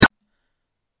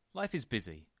Life is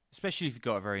busy, especially if you've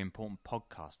got a very important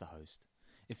podcast to host.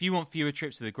 If you want fewer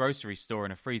trips to the grocery store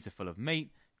and a freezer full of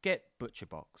meat, get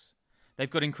ButcherBox. They've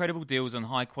got incredible deals on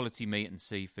high-quality meat and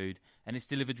seafood, and it's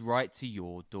delivered right to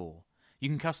your door. You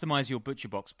can customize your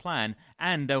ButcherBox plan,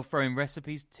 and they'll throw in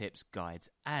recipes, tips, guides,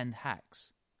 and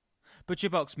hacks.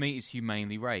 ButcherBox meat is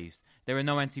humanely raised. There are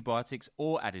no antibiotics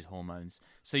or added hormones,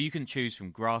 so you can choose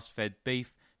from grass-fed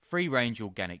beef, free-range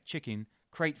organic chicken,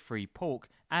 crate-free pork,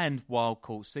 and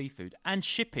wild-caught seafood, and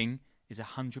shipping is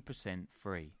 100%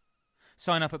 free.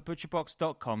 Sign up at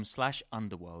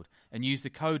butcherbox.com/underworld and use the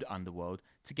code underworld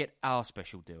to get our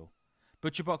special deal.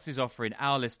 ButcherBox is offering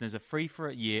our listeners a free for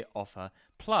a year offer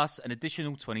plus an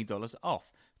additional $20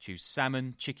 off. Choose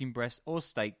salmon, chicken breast, or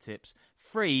steak tips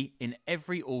free in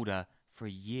every order for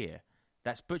a year.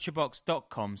 That's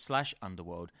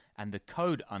butcherbox.com/underworld and the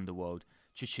code underworld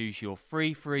to choose your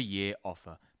free for a year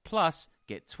offer. Plus,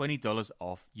 get $20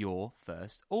 off your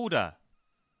first order.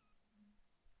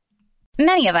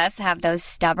 Many of us have those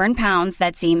stubborn pounds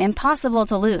that seem impossible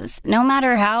to lose, no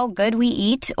matter how good we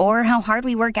eat or how hard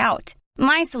we work out.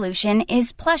 My solution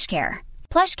is PlushCare.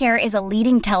 PlushCare is a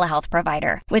leading telehealth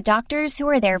provider with doctors who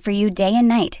are there for you day and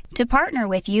night to partner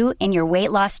with you in your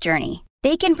weight loss journey.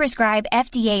 They can prescribe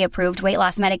FDA-approved weight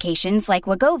loss medications like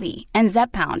Wegovy and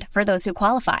Zepbound for those who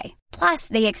qualify. Plus,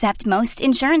 they accept most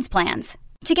insurance plans.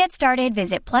 To get started,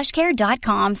 visit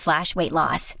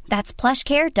plushcare.com/weightloss. That's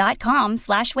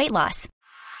plushcare.com/weightloss.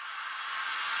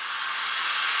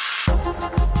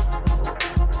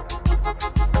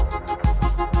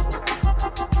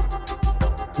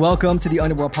 Welcome to the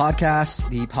Underworld Podcast,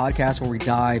 the podcast where we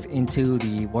dive into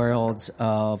the worlds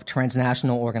of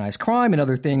transnational organized crime and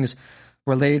other things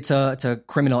related to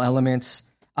criminal elements.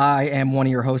 I am one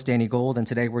of your hosts, Danny Gold, and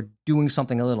today we're doing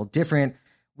something a little different.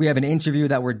 We have an interview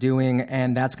that we're doing,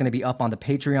 and that's going to be up on the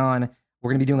Patreon. We're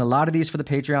going to be doing a lot of these for the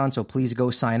Patreon, so please go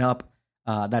sign up.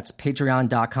 That's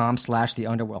patreon.com/the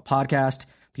Underworld Podcast.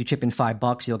 If you chip in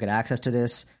 $5, you'll get access to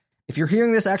this. If you're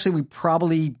hearing this, actually, we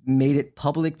probably made it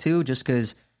public too, just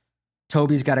because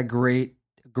Toby's got a great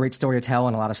story to tell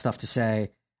and a lot of stuff to say.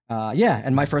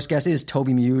 And my first guest is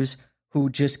Toby Muse, who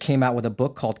just came out with a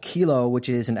book called Kilo, which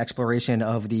is an exploration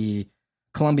of the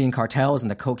Colombian cartels and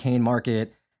the cocaine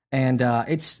market. And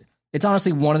it's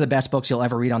honestly one of the best books you'll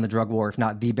ever read on the drug war, if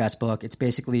not the best book. It's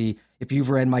basically, if you've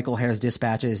read Michael Hare's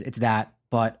Dispatches, it's that,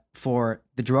 but for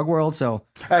the drug world. So,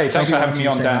 hey, thanks for having me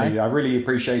on, Danny. I really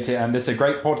appreciate it. And this is a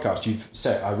great podcast you've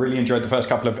set. I really enjoyed the first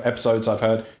couple of episodes I've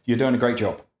heard. You're doing a great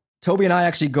job. Toby and I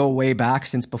actually go way back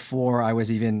since before I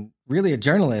was even really a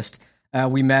journalist.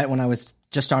 We met when I was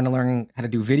just starting to learn how to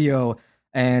do video,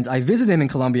 and I visited him in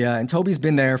Colombia, and Toby's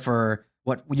been there for,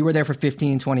 you were there for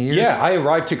 15, 20 years? Yeah, I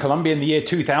arrived to Colombia in the year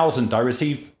 2000.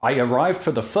 I arrived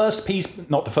for the first peace,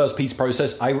 not the first peace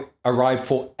process. I arrived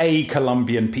for a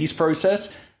Colombian peace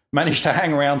process, managed to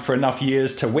hang around for enough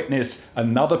years to witness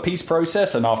another peace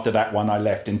process, and after that one, I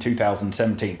left in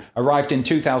 2017. Arrived in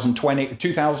 2000,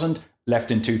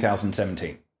 left in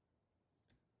 2017.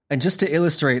 And just to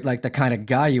illustrate like the kind of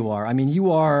guy you are, I mean,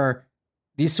 you are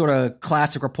these sort of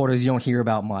classic reporters you don't hear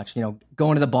about much,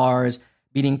 going to the bars,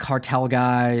 meeting cartel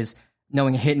guys,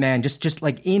 knowing hitman, just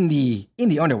like in the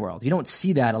underworld. You don't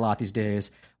see that a lot these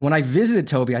days. When I visited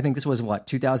Toby, I think this was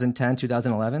 2010,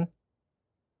 2011,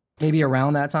 maybe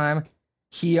around that time.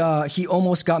 He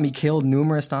almost got me killed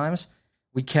numerous times.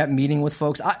 We kept meeting with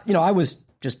folks. I was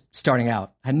just starting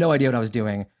out. I had no idea what I was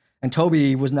doing. And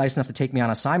Toby was nice enough to take me on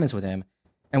assignments with him.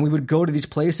 And we would go to these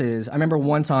places. I remember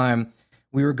one time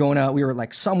we were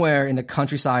like somewhere in the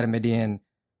countryside of Medellin,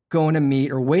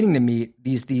 waiting to meet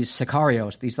these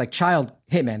sicarios, these like child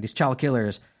hitmen, these child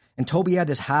killers. And Toby had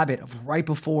this habit of right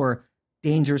before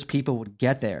dangerous people would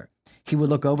get there, he would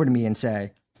look over to me and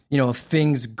say, if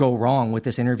things go wrong with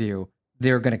this interview,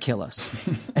 they're going to kill us.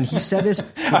 And he said this.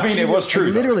 I mean, it was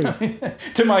true. Literally. But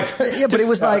it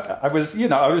was like, I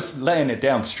was laying it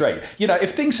down straight.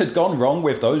 If things had gone wrong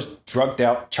with those drugged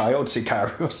out child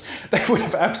sicarios, they would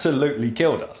have absolutely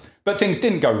killed us. But things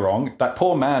didn't go wrong. That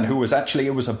poor man it was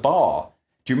a bar.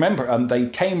 Do you remember? And they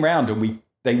came round and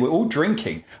they were all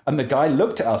drinking. And the guy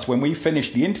looked at us when we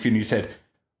finished the interview and he said,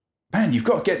 "Man, you've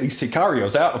got to get these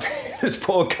sicarios out of here." This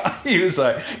poor guy, he was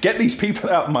like, "Get these people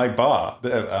out of my bar."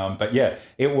 But yeah,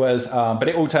 it was, but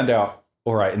it all turned out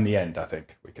all right in the end, I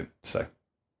think we could say.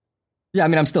 Yeah, I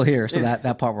mean, I'm still here, so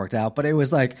that part worked out. But it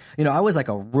was like, I was like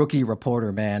a rookie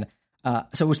reporter, man.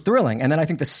 So it was thrilling. And then I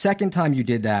think the second time you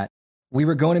did that, we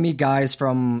were going to meet guys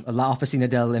from La Oficina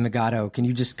del Immigrado. Can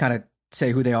you just kind of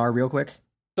say who they are real quick?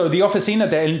 So the Oficina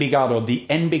de Envigado, the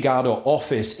Envigado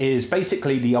office, is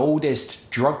basically the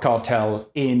oldest drug cartel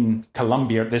in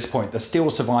Colombia at this point. They're still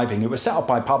surviving. It was set up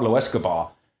by Pablo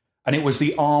Escobar, and it was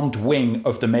the armed wing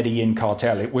of the Medellin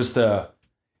cartel. It was the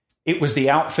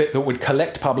outfit that would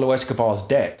collect Pablo Escobar's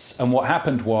debts. And what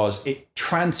happened was it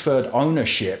transferred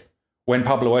ownership when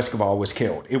Pablo Escobar was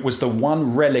killed. It was the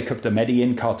one relic of the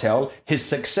Medellin cartel. His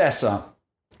successor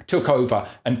took over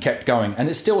and kept going, and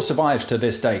it still survives to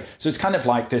this day. So it's kind of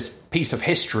like this piece of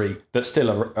history that's still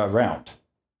around.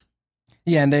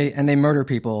 Yeah, and they murder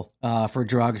people for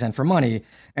drugs and for money.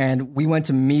 And we went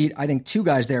to meet, I think, two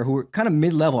guys there who were kind of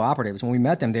mid-level operatives. When we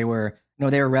met them, they were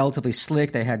relatively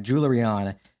slick. They had jewelry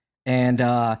on, and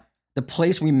the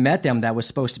place we met them that was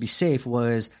supposed to be safe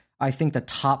was, I think, the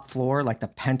top floor, like the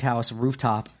penthouse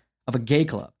rooftop of a gay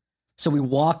club. So we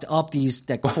walked up these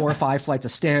like 4 or 5 flights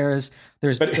of stairs.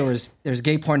 There's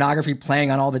gay pornography playing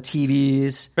on all the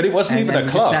TVs. But it wasn't even a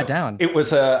club. Just sat down. It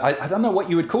was I don't know what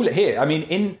you would call it here. I mean,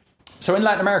 in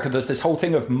Latin America, there's this whole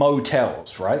thing of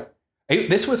motels, right?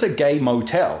 This was a gay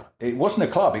motel. It wasn't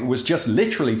a club. It was just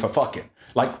literally for fucking.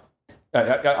 Like,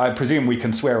 I presume we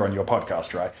can swear on your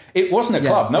podcast, right? It wasn't a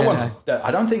club. I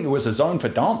don't think there was a zone for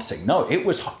dancing. No, it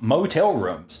was motel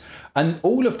rooms. And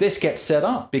all of this gets set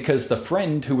up because the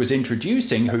friend who was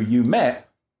introducing, who you met,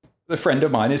 the friend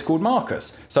of mine is called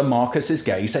Marcus. So Marcus is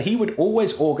gay. So he would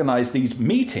always organize these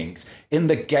meetings in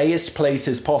the gayest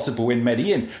places possible in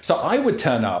Medellin. So I would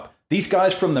turn up. These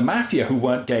guys from the mafia who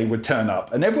weren't gay would turn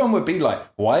up. And everyone would be like,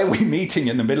 why are we meeting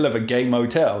in the middle of a gay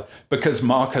motel? Because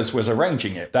Marcus was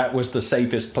arranging it. That was the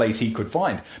safest place he could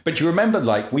find. But you remember,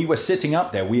 like, we were sitting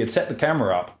up there. We had set the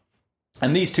camera up.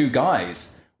 And these two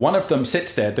guys... One of them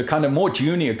sits there, the kind of more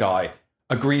junior guy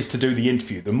agrees to do the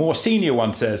interview. The more senior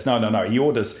one says, no, he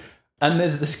orders. And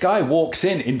there's this guy walks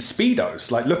in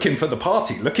Speedos, like looking for the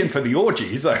party, looking for the orgy.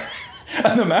 He's like,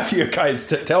 and the mafia guy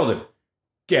tells him,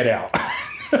 get out.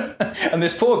 And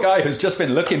this poor guy who's just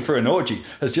been looking for an orgy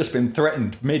has just been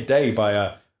threatened midday by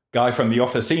a guy from the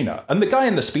Oficina. And the guy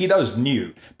in the Speedos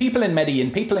knew. People in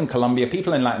Medellin, people in Colombia,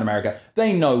 people in Latin America,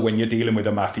 they know when you're dealing with a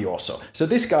mafioso. So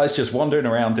this guy's just wandering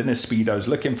around in his Speedos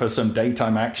looking for some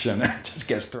daytime action and just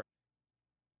gets thrown.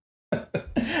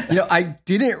 I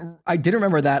didn't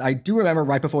remember that. I do remember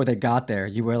right before they got there,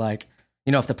 you were like,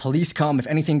 if the police come, if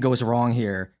anything goes wrong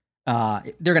here,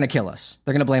 they're going to kill us.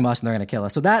 They're going to blame us and they're going to kill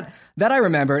us. So that I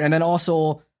remember. And then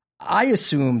also, I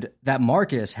assumed that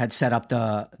Marcus had set up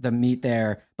the meet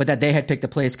there, but that they had picked the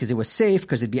place because it was safe,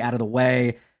 because it'd be out of the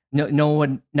way. No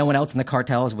one else in the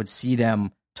cartels would see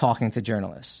them talking to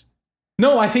journalists.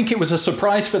 No, I think it was a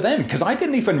surprise for them, because I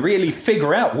didn't even really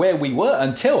figure out where we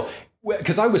were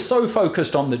because I was so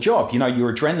focused on the job.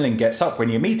 Your adrenaline gets up when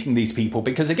you're meeting these people,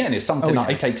 because again, it's something that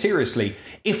I take seriously.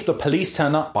 If the police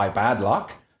turn up by bad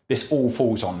luck, this all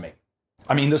falls on me.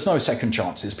 I mean, there's no second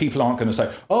chances. People aren't going to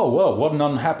say, oh, well, what an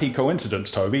unhappy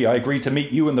coincidence, Toby. I agreed to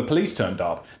meet you and the police turned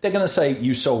up. They're going to say,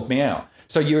 you sold me out.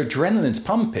 So your adrenaline's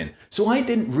pumping. So I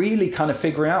didn't really kind of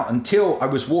figure out until I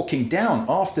was walking down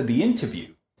after the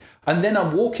interview. And then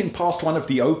I'm walking past one of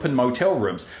the open motel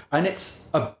rooms, and it's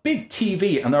a big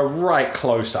TV and a right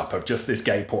close-up of just this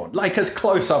gay porn. Like, as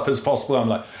close-up as possible. I'm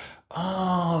like,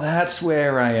 oh, that's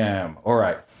where I am. All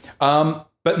right.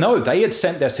 But no, they had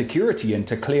sent their security in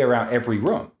to clear out every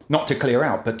room. Not to clear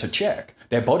out, but to check.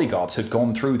 Their bodyguards had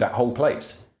gone through that whole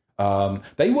place.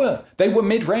 They were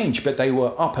mid-range, but they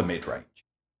were upper mid-range.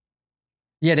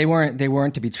 Yeah, they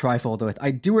weren't to be trifled with. I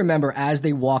do remember as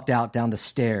they walked out down the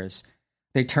stairs,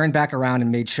 they turned back around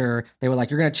and made sure, they were like,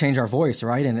 you're going to change our voice,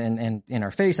 right? And in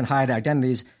our face and hide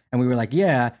identities. And we were like,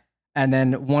 yeah. And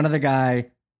then one of the guys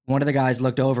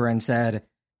looked over and said,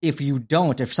 if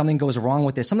something goes wrong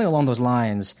with this, something along those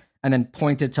lines, and then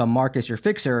pointed to Marcus, your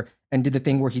fixer, and did the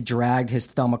thing where he dragged his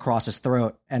thumb across his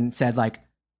throat and said, like,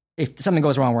 if something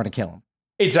goes wrong, we're going to kill him.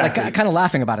 Exactly. Like, kind of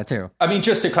laughing about it, too. I mean,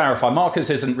 just to clarify, Marcus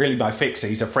isn't really my fixer.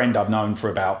 He's a friend I've known for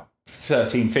about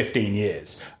 13, 15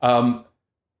 years.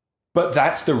 But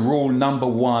that's the rule number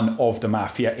one of the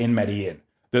mafia in Medellin.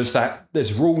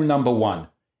 There's rule number one.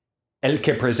 El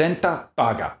que presenta,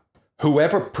 paga.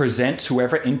 Whoever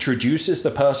introduces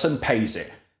the person pays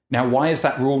it. Now, why is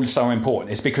that rule so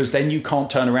important? It's because then you can't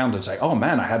turn around and say, oh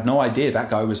man, I had no idea that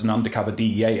guy was an undercover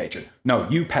DEA agent. No,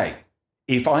 you pay.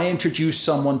 If I introduce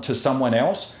someone to someone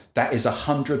else, that is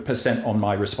 100% on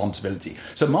my responsibility.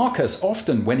 So Marcus,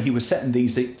 often when he was setting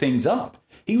these things up,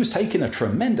 he was taking a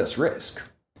tremendous risk,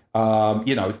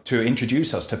 to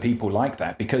introduce us to people like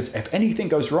that, because if anything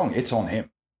goes wrong, it's on him.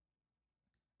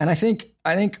 And I think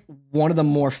one of the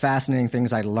more fascinating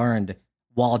things I learned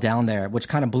while down there, which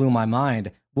kind of blew my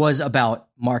mind, was about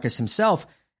Marcus himself,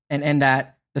 and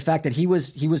that the fact that he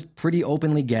was pretty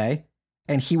openly gay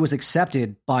and he was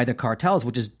accepted by the cartels,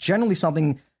 which is generally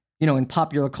something, in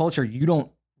popular culture you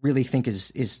don't really think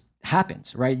is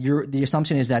happens, right? The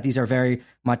assumption is that these are very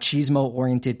machismo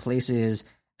oriented places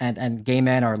and gay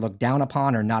men are looked down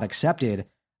upon or not accepted.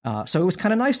 So it was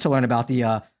kind of nice to learn about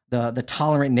the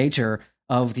tolerant nature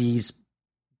of these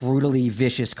brutally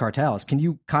vicious cartels. Can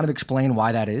you kind of explain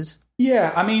why that is?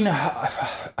 Yeah, I mean,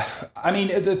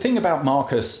 the thing about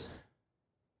Marcus,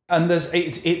 and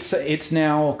it's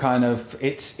now kind of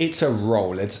it's a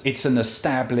role. It's an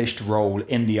established role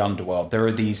in the underworld. There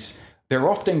are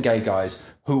often gay guys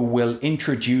who will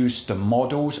introduce the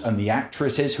models and the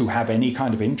actresses who have any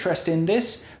kind of interest in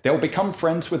this. They'll become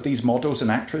friends with these models and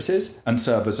actresses and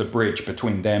serve as a bridge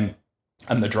between them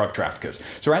and the drug traffickers.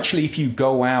 So actually, if you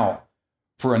go out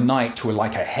for a night to a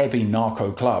heavy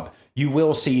narco club, you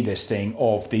will see this thing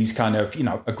of these kind of,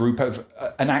 a group of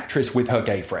an actress with her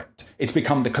gay friend. It's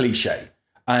become the cliche.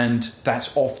 And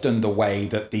that's often the way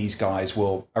that these guys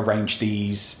will arrange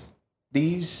these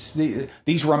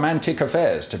romantic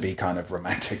affairs, to be kind of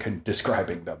romantic in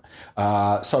describing them.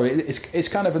 So it's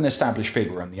kind of an established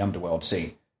figure in the underworld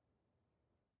scene.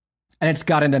 And it's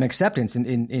gotten an acceptance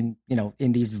in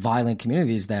these violent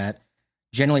communities that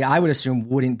generally I would assume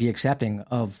wouldn't be accepting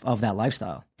of that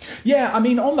lifestyle. Yeah, I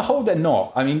mean, on the whole, they're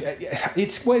not. I mean,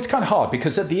 it's kind of hard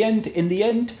because in the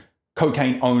end,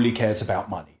 cocaine only cares about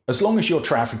money. As long as you're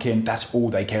trafficking, that's all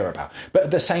they care about. But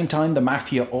at the same time, the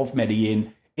mafia of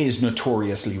Medellin is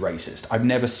notoriously racist. I've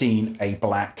never seen a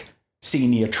black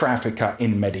senior trafficker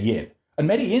in Medellin. And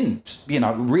Medellin,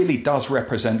 really does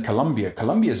represent Colombia.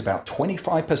 Colombia is about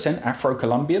 25%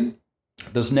 Afro-Colombian.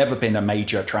 There's never been a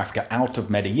major trafficker out of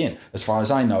Medellin, as far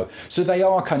as I know. So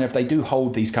they do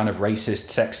hold these kind of racist,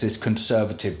 sexist,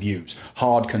 conservative views,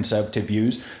 hard conservative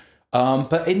views.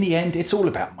 But in the end, it's all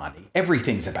about money.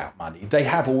 Everything's about money. They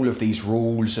have all of these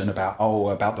rules and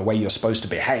about the way you're supposed to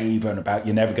behave and about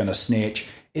you're never going to snitch.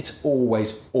 It's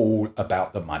always all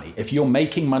about the money. If you're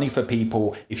making money for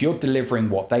people, if you're delivering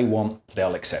what they want,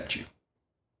 they'll accept you.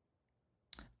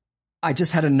 I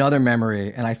just had another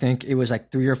memory, and I think it was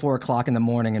 3 or 4 o'clock in the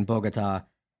morning in Bogota,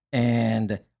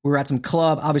 and we were at some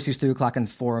club. Obviously, it's 3 o'clock and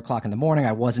 4 o'clock in the morning.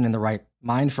 I wasn't in the right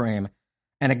mind frame,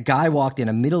 and a guy walked in,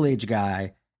 a middle-aged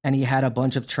guy, and he had a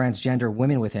bunch of transgender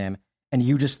women with him, and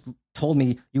you just told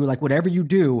me, you were like, whatever you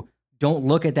do, don't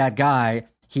look at that guy.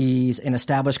 He's an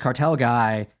established cartel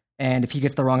guy, and if he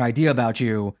gets the wrong idea about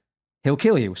you, he'll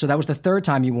kill you. So that was the 3rd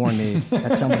time you warned me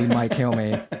that somebody might kill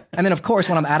me. And then, of course,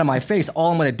 when I'm out of my face,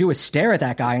 all I'm going to do is stare at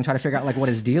that guy and try to figure out what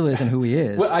his deal is and who he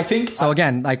is. Well, I think so.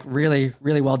 Again, really,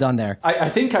 really well done there. I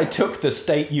think I took the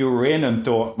state you were in and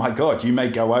thought, my God, you may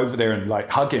go over there and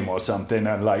hug him or something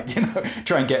and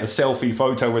try and get a selfie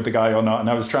photo with the guy or not. And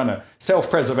I was trying to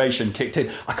self-preservation kicked in.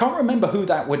 I can't remember who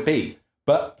that would be,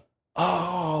 but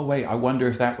wait, I wonder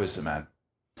if that was the man.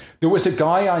 There was a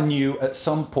guy I knew at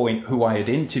some point who I had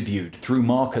interviewed through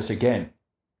Marcus again,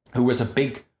 who was a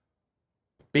big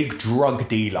drug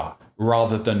dealer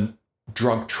rather than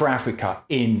drug trafficker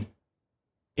in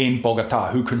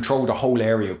Bogota, who controlled a whole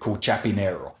area called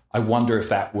Chapinero. I wonder if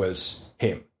that was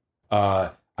him.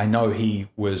 I know he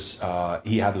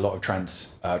had a lot of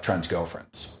trans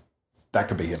girlfriends. That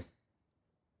could be him.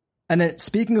 And then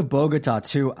speaking of Bogota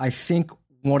too, I think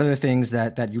one of the things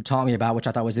that you taught me about, which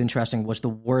I thought was interesting, was the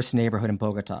worst neighborhood in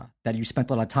Bogota that you spent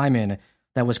a lot of time in,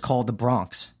 that was called the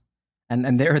Bronx.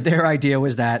 And their idea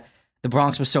was that the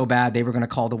Bronx was so bad, they were going to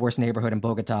call the worst neighborhood in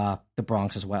Bogota the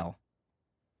Bronx as well.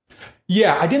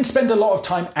 Yeah, I didn't spend a lot of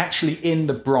time actually in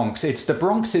the Bronx. The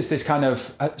Bronx is this kind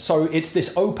of, so it's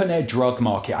this open-air drug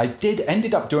market. I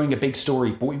ended up doing a big story,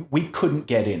 but we couldn't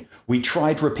get in. We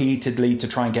tried repeatedly to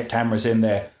try and get cameras in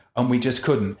there, and we just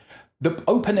couldn't. The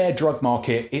open-air drug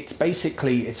market,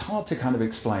 it's hard to kind of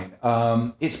explain.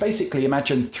 It's basically,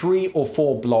 imagine 3 or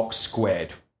 4 blocks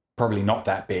squared. Probably not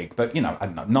that big, but, I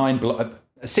don't know,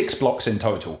 6 blocks in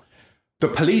total. The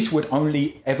police would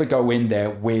only ever go in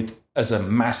there as a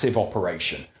massive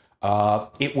operation.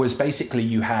 It was basically,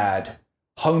 you had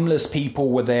homeless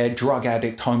people were there, drug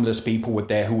addict homeless people were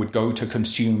there who would go to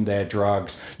consume their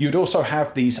drugs. You'd also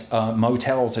have these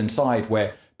motels inside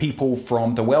where people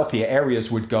from the wealthier areas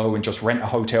would go and just rent a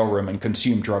hotel room and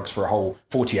consume drugs for a whole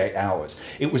 48 hours.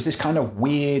 It was this kind of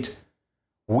weird,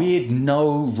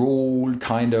 no rule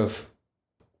kind of,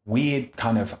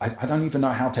 I don't even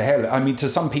know how to hail it. I mean, to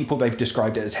some people, they've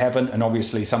described it as heaven, and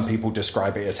obviously some people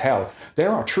describe it as hell. There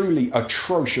are truly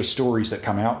atrocious stories that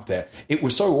come out of there. It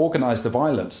was so organized, the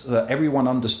violence, that everyone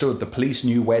understood the police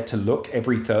knew where to look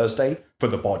every Thursday for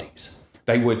the bodies.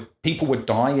 People would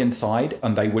die inside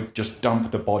and they would just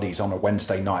dump the bodies on a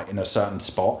Wednesday night in a certain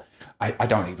spot. I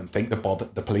don't even think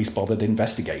the police bothered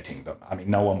investigating them. I mean,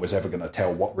 no one was ever going to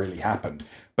tell what really happened.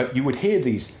 But you would hear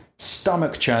these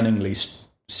stomach-churningly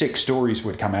sick stories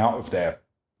would come out of there,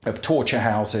 of torture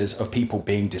houses, of people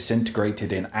being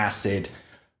disintegrated in acid.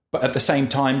 But at the same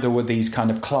time, there were these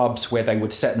kind of clubs where they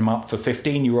would set them up for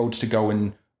 15-year-olds to go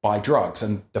and buy drugs.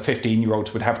 And the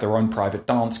 15-year-olds would have their own private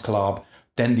dance club.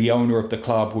 Then the owner of the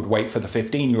club would wait for the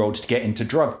 15-year-olds to get into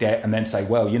drug debt and then say,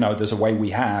 well, there's a way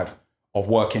we have of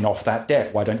working off that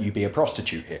debt. Why don't you be a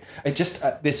prostitute here? It just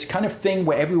this kind of thing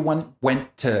where everyone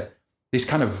went to this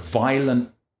kind of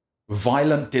violent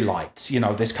delights,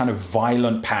 this kind of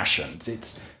violent passions.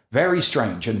 It's very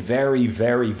strange and very,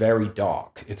 very, very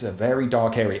dark. It's a very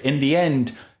dark area. In the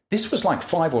end, this was like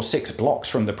 5 or 6 blocks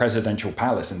from the presidential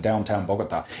palace in downtown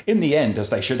Bogota. In the end, as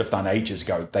they should have done ages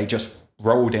ago, they just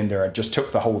rolled in there and just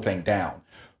took the whole thing down.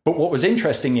 But what was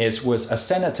interesting was a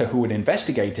senator who had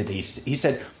investigated these, he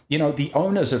said, the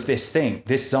owners of this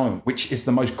zone, which is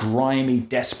the most grimy,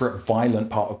 desperate,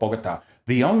 violent part of Bogota,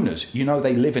 the owners,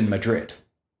 they live in Madrid.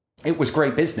 It was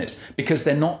great business because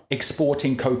they're not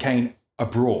exporting cocaine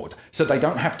abroad, so they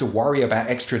don't have to worry about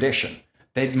extradition.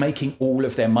 They're making all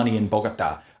of their money in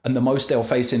Bogota. And the most they'll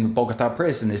face in Bogota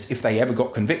prison is, if they ever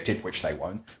got convicted, which they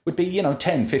won't, would be,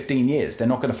 10, 15 years. They're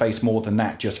not going to face more than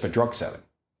that just for drug selling.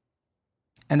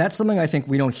 And that's something I think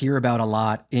we don't hear about a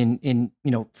lot in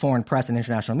foreign press and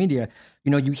international media.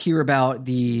 You hear about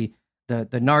the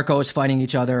narcos fighting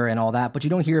each other and all that, but you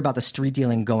don't hear about the street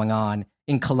dealing going on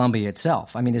in Colombia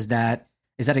itself. I mean, is that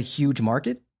a huge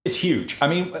market? It's huge. I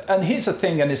mean, and here's the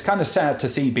thing, and it's kind of sad to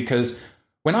see, because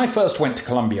when I first went to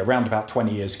Colombia around about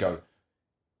 20 years ago,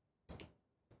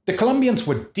 the Colombians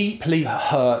were deeply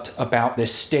hurt about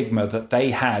this stigma that they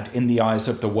had in the eyes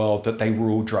of the world, that they were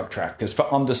all drug traffickers,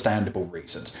 for understandable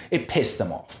reasons. It pissed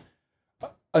them off.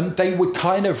 And they would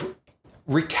kind of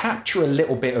recapture a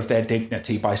little bit of their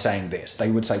dignity by saying this.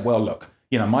 They would say, well, look,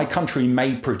 my country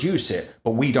may produce it,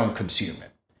 but we don't consume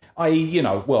it.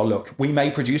 Well, look, we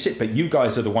may produce it, but you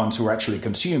guys are the ones who are actually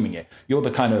consuming it. You're the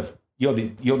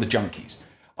junkies.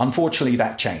 Unfortunately,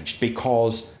 that changed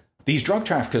because these drug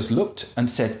traffickers looked and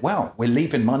said, wow, we're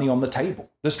leaving money on the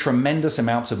table. There's tremendous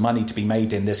amounts of money to be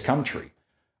made in this country.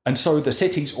 And so the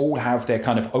cities all have their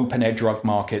kind of open-air drug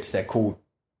markets. They're called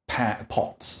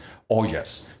pots,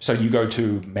 ollas. So you go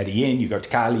to Medellin, you go to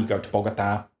Cali, you go to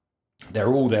Bogota.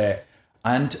 They're all there.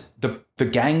 And the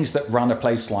gangs that run a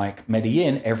place like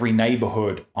Medellin, every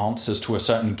neighborhood answers to a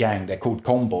certain gang. They're called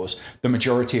combos. The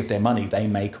majority of their money they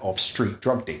make off street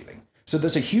drug dealing. So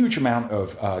there's a huge amount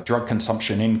of drug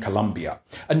consumption in Colombia.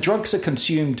 And drugs are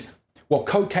consumed, well,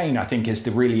 cocaine, I think, is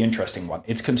the really interesting one.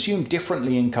 It's consumed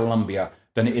differently in Colombia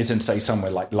than it is in, say,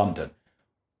 somewhere like London.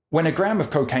 When a gram of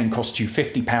cocaine costs you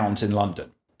 £50 in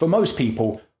London, for most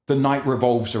people, the night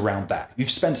revolves around that.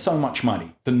 You've spent so much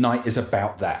money. The night is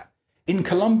about that. In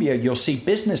Colombia, you'll see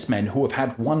businessmen who have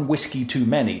had one whiskey too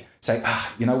many say,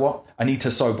 you know what? I need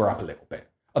to sober up a little bit.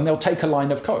 And they'll take a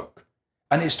line of coke.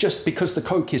 And it's just because the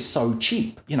coke is so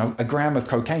cheap. A gram of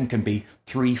cocaine can be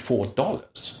 $3,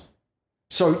 $4.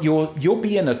 So you'll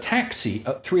be in a taxi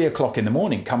at 3 o'clock in the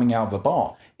morning coming out of the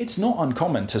bar. It's not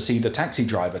uncommon to see the taxi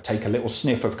driver take a little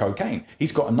sniff of cocaine.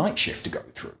 He's got a night shift to go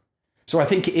through. So I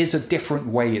think it is a different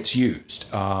way it's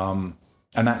used. And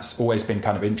that's always been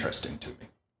kind of interesting to me.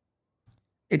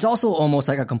 It's also almost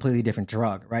like a completely different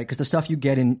drug, right? Because the stuff you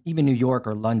get in even New York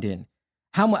or London,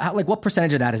 what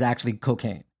percentage of that is actually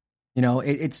cocaine?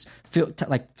 It's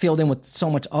filled in with so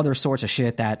much other sorts of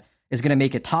shit that is going to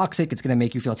make it toxic. It's going to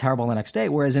make you feel terrible the next day.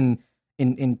 Whereas in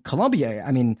Colombia,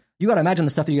 I mean, you got to imagine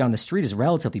the stuff you get on the street is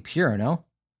relatively pure, no?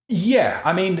 Yeah,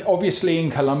 I mean, obviously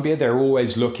in Colombia, they're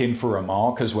always looking for a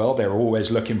mark as well. They're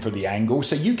always looking for the angle.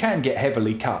 So you can get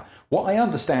heavily cut. What I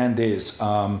understand is,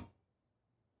 a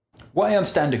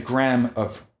gram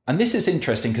of, and this is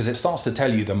interesting because it starts to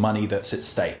tell you the money that's at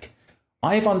stake.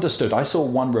 I saw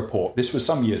one report, this was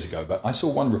some years ago, but I saw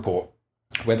one report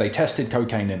where they tested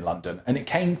cocaine in London and it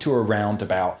came to around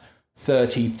about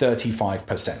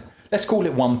 35%. Let's call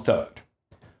it 1/3.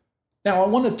 Now, I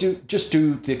want to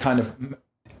do the kind of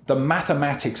the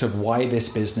mathematics of why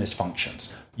this business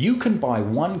functions. You can buy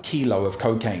 1 kilo of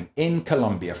cocaine in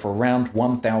Colombia for around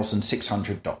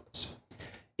 $1,600.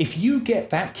 If you get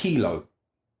that kilo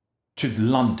to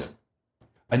London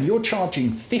and you're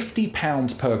charging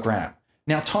 £50 per gram,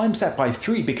 now times that by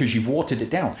 3 because you've watered it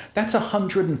down, that's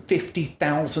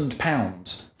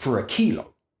 £150,000 for a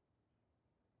kilo.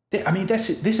 I mean, this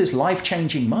is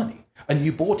life-changing money. And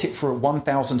you bought it for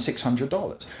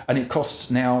 $1,600. And it costs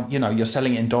now, you're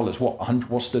selling it in dollars.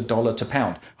 What's the dollar to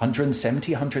pound?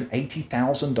 $170,000,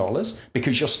 $180,000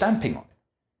 because you're stamping on it.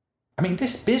 I mean,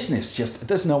 this business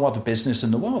there's no other business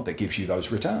in the world that gives you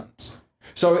those returns.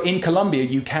 So in Colombia,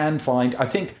 you can find, I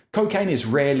think cocaine is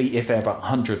rarely, if ever,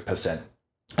 100%.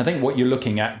 I think what you're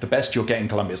looking at, the best you'll get in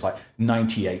Colombia is like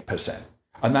 98%.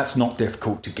 And that's not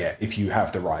difficult to get if you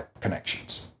have the right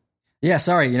connections. Yeah,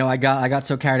 sorry. I got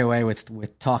so carried away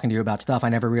with talking to you about stuff. I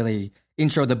never really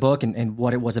introed the book and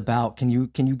what it was about. Can you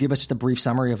give us just a brief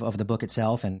summary of the book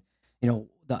itself and,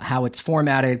 how it's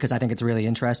formatted? Because I think it's really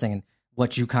interesting and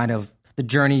what you the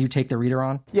journey you take the reader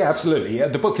on. Yeah, absolutely.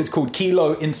 The book is called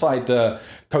Kilo Inside the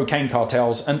Cocaine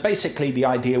Cartels. And basically the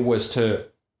idea was to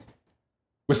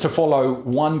follow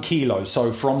 1 kilo.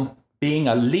 So from being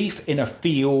a leaf in a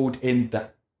field in the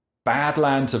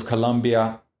badlands of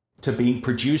Colombia to being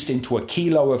produced into a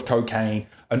kilo of cocaine,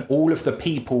 and all of the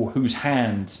people whose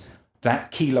hands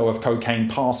that kilo of cocaine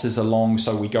passes along.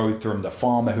 So we go from the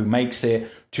farmer who makes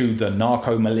it to the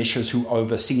narco militias who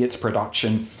oversee its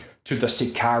production, to the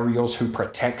sicarios who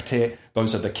protect it.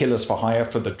 Those are the killers for hire,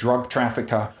 for the drug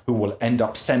trafficker who will end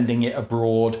up sending it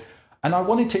abroad. And I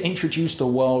wanted to introduce the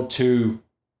world to,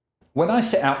 when I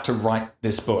set out to write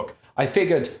this book, I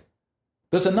figured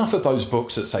there's enough of those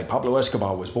books that say Pablo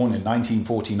Escobar was born in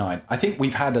 1949. I think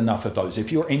we've had enough of those.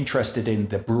 If you're interested in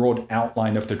the broad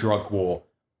outline of the drug war,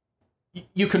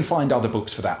 you can find other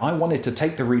books for that. I wanted to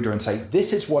take the reader and say,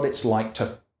 this is what it's like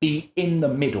to be in the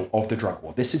middle of the drug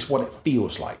war. This is what it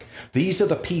feels like. These are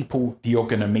the people you're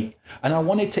going to meet. And I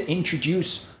wanted to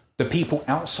introduce the people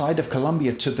outside of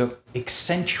Colombia to the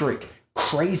eccentric,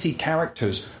 crazy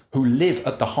characters who live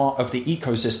at the heart of the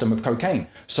ecosystem of cocaine.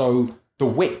 So the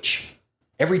witch.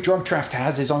 Every drug trafficker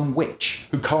has his own witch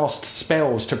who casts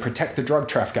spells to protect the drug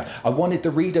trafficker. I wanted the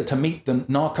reader to meet the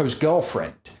narco's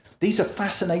girlfriend. These are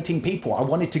fascinating people. I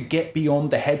wanted to get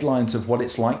beyond the headlines of what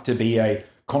it's like to be a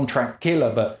contract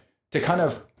killer, but to kind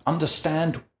of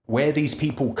understand where these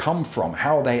people come from,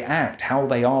 how they act, how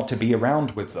they are to be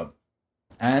around with them.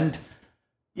 And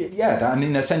yeah, I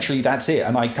mean, essentially that's it.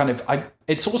 And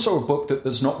it's also a book that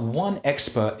there's not one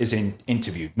expert is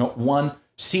interviewed, not one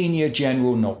senior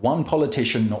general, not one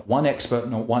politician, not one expert,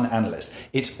 not one analyst.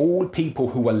 It's all people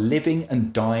who are living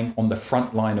and dying on the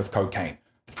front line of cocaine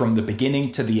from the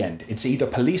beginning to the end. It's either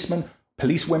policemen,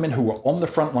 policewomen who are on the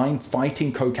front line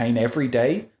fighting cocaine every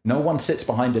day. No one sits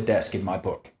behind a desk in my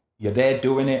book. You're there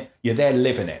doing it. You're there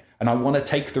living it. And I want to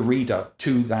take the reader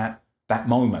to that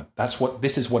moment.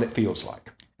 This is what it feels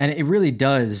like. And it really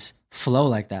does flow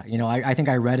like that. I think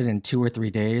I read it in 2 or 3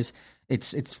 days.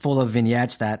 It's full of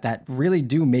vignettes that really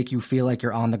do make you feel like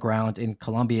you're on the ground in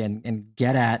Colombia and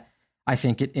get at, I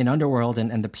think, in Underworld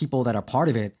and the people that are part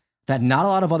of it that not a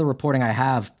lot of other reporting I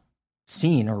have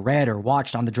seen or read or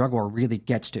watched on the drug war really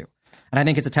gets to. And I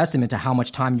think it's a testament to how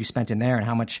much time you spent in there and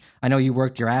how much, I know you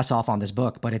worked your ass off on this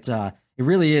book, but it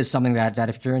really is something that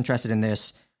if you're interested in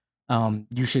this,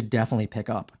 you should definitely pick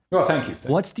up. Well, thank you.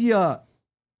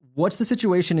 What's the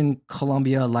situation in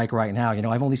Colombia like right now?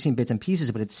 I've only seen bits and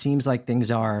pieces, but it seems like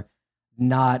things are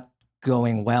not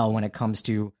going well when it comes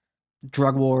to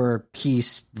drug war,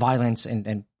 peace, violence,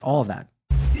 and all of that.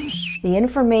 The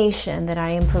information that I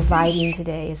am providing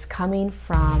today is coming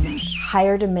from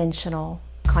higher dimensional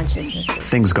consciousnesses.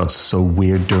 Things got so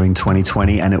weird during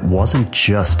 2020, and it wasn't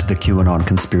just the QAnon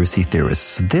conspiracy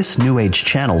theorists. This New Age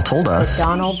channel told us that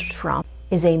Donald Trump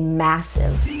is a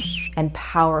massive and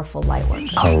powerful light worker.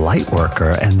 A light worker?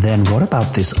 And then what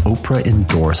about this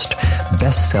Oprah-endorsed,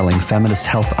 best-selling feminist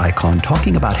health icon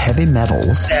talking about heavy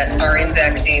metals that are in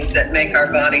vaccines that make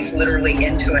our bodies literally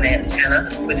into an antenna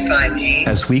with 5G?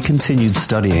 As we continued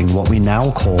studying what we now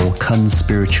call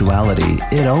conspirituality,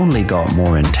 it only got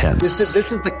more intense.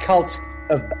 This is the cult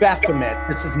of Baphomet.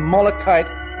 This is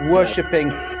Molokite worshipping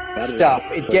stuff.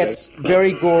 It gets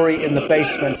very gory in the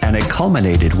basement. And it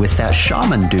culminated with that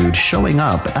shaman dude showing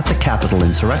up at the Capitol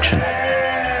insurrection.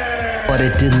 But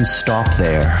it didn't stop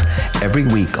there. Every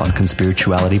week on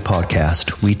Conspirituality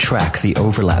Podcast, we track the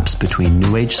overlaps between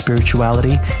New Age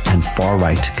spirituality and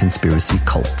far-right conspiracy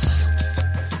cults.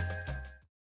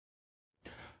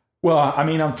 Well, I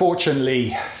mean,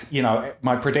 unfortunately,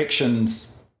 my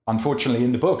predictions, unfortunately,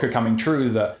 in the book are coming true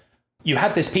that you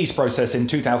had this peace process in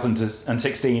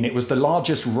 2016. It was the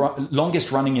longest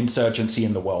running insurgency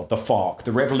in the world, the FARC,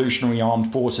 the Revolutionary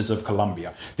Armed Forces of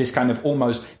Colombia. This kind of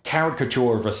almost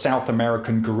caricature of a South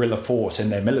American guerrilla force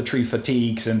in their military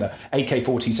fatigues and the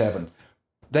AK-47.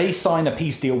 They sign a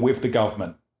peace deal with the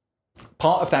government.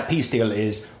 Part of that peace deal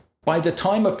is, by the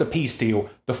time of the peace deal,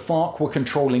 the FARC were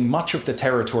controlling much of the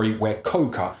territory where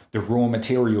coca, the raw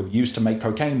material used to make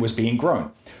cocaine, was being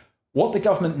grown. What the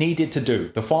government needed to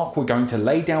do, the FARC were going to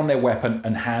lay down their weapon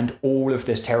and hand all of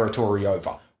this territory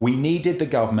over. We needed the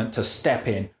government to step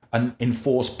in and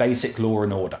enforce basic law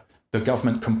and order. The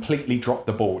government completely dropped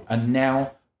the ball. And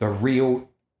now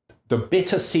the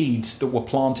bitter seeds that were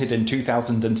planted in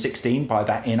 2016 by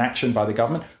that inaction by the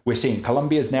government, we're seeing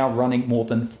Colombia is now running more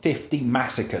than 50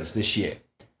 massacres this year.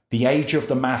 The age of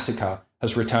the massacre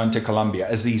has returned to Colombia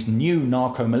as these new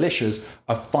narco militias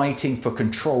are fighting for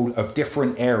control of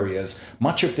different areas.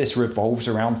 Much of this revolves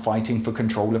around fighting for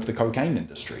control of the cocaine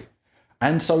industry.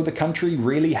 And so the country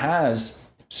really has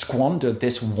squandered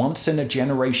this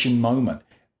once-in-a-generation moment.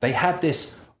 They had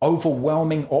this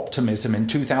overwhelming optimism in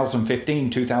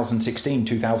 2015, 2016,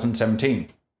 2017.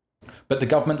 But the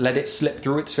government let it slip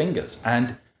through its fingers.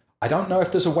 And I don't know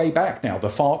if there's a way back now. The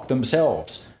FARC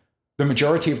themselves, the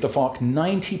majority of the FARC,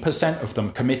 90% of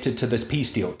them committed to this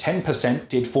peace deal. 10%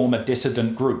 did form a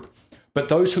dissident group. But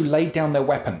those who laid down their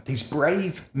weapon, these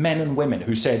brave men and women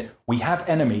who said, we have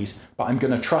enemies, but I'm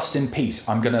going to trust in peace.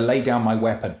 I'm going to lay down my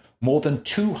weapon. More than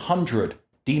 200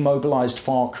 demobilized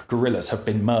FARC guerrillas have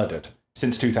been murdered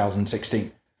since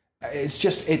 2016.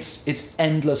 It's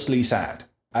endlessly sad.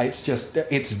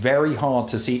 It's very hard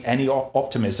to see any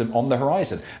optimism on the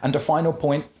horizon. And a final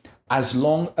point, as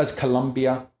long as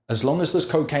there's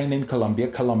cocaine in Colombia,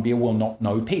 Colombia will not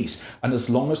know peace. And as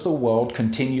long as the world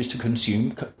continues to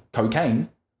consume cocaine,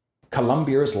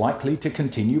 Colombia is likely to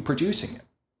continue producing it.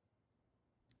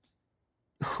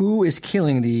 Who is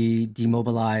killing the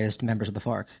demobilized members of the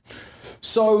FARC?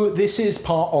 So this is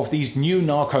part of these new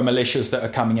narco militias that are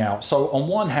coming out. So on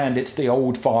one hand, it's the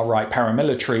old far-right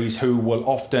paramilitaries who will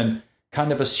often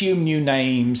kind of assume new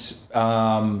names.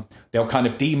 They'll kind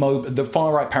of the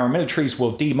far-right paramilitaries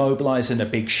will demobilize in a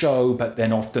big show, but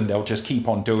then often they'll just keep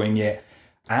on doing it.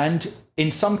 And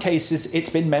in some cases, it's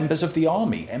been members of the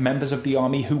army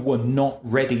who were not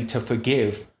ready to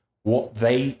forgive what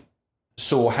they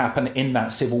saw happen in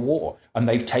that civil war. And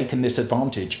they've taken this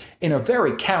advantage in a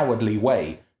very cowardly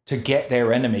way to get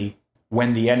their enemy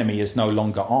when the enemy is no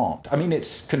longer armed. I mean,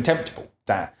 it's contemptible,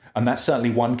 that. And that's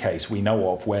certainly one case we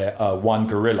know of where one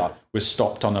guerrilla was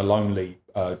stopped on a lonely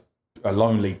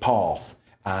path,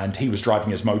 and he was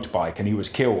driving his motorbike and he was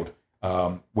killed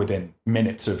within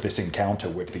minutes of this encounter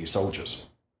with these soldiers.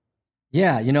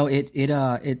 Yeah,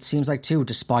 it seems like too,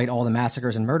 despite all the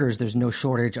massacres and murders, there's no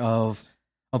shortage of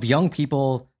young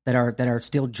people that are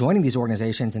still joining these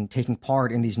organizations and taking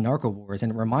part in these narco wars.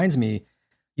 And it reminds me,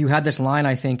 you had this line,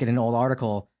 I think, in an old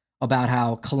article about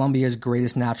how Colombia's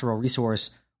greatest natural resource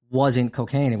wasn't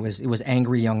cocaine; it was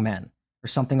angry young men, or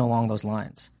something along those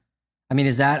lines. I mean,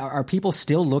 are people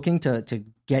still looking to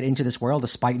get into this world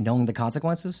despite knowing the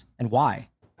consequences, and why?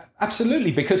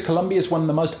 Absolutely, because Colombia is one of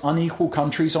the most unequal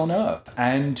countries on earth,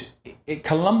 and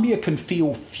Colombia can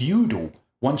feel feudal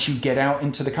once you get out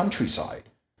into the countryside.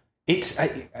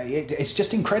 It's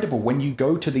just incredible when you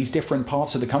go to these different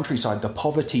parts of the countryside. The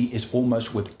poverty is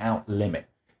almost without limit.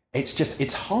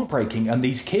 It's heartbreaking. And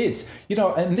these kids,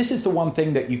 and this is the one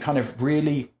thing that you kind of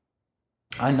really,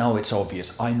 I know it's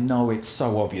obvious. I know it's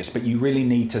so obvious, but you really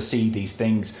need to see these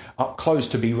things up close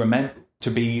to be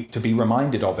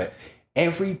reminded of it.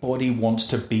 Everybody wants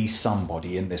to be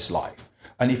somebody in this life.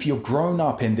 And if you're grown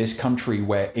up in this country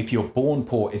where if you're born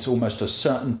poor, it's almost a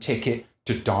certain ticket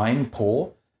to dying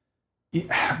poor,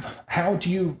 how do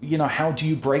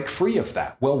you break free of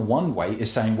that? Well, one way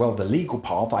is saying, well, the legal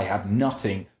path, I have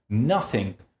nothing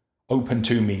open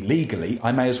to me legally.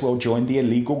 I may as well join the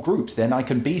illegal groups. Then I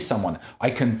can be someone. I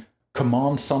can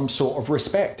command some sort of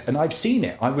respect. And I've seen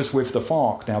it. I was with the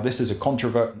FARC. Now, this is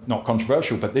not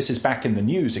controversial, but this is back in the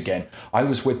news again. I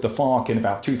was with the FARC in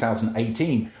about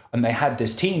 2018, and they had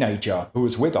this teenager who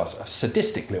was with us, a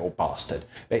sadistic little bastard.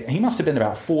 He must have been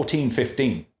about 14,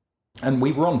 15. And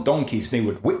we were on donkeys, and he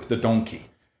would whip the donkey.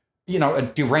 A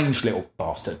deranged little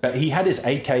bastard. But he had his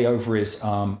AK over his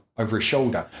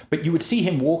shoulder. But you would see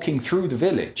him walking through the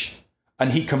village,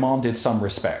 and he commanded some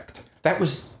respect. That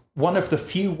was one of the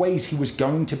few ways he was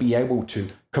going to be able to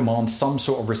command some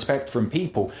sort of respect from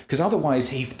people, because otherwise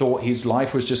he thought his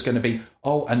life was just going to be,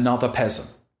 another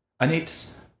peasant. And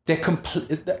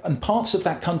and parts of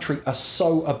that country are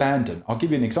so abandoned. I'll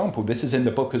give you an example. This is in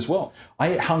the book as well.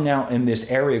 I hung out in this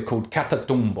area called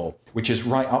Catatumbo, which is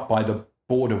right up by the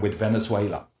border with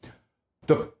Venezuela.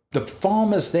 The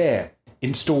farmers there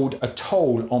installed a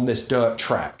toll on this dirt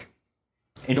track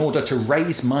in order to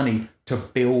raise money to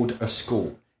build a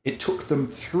school. It took them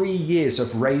 3 years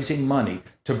of raising money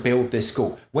to build this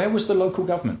school. Where was the local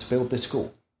government to build this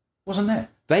school? Wasn't there.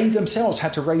 They themselves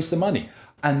had to raise the money.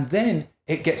 And then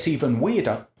it gets even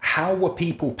weirder. How were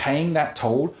people paying that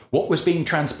toll? What was being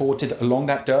transported along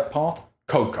that dirt path?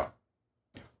 Coca.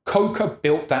 Coca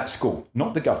built that school,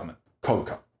 not the government.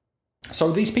 Coca.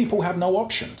 So these people have no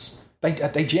options.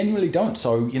 They genuinely don't.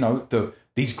 So,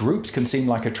 these groups can seem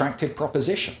like attractive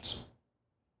propositions.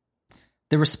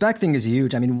 The respect thing is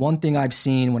huge. I mean, one thing I've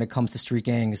seen when it comes to street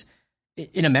gangs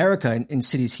in America, in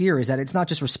cities here, is that it's not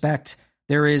just respect.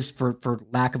 There is, for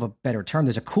lack of a better term,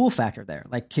 there's a cool factor there.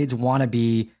 Like, kids want to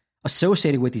be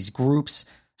associated with these groups,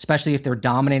 especially if they're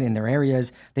dominant in their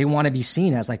areas. They want to be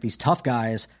seen as like these tough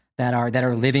guys that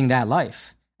are living that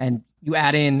life. And you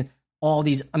add in all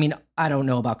these, I mean, I don't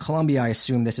know about Colombia. I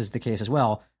assume this is the case as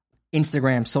well.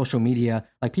 Instagram, social media,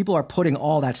 like people are putting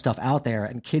all that stuff out there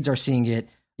and kids are seeing it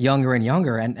younger and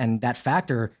younger. And that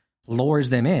factor lures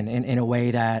them in a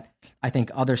way that I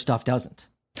think other stuff doesn't.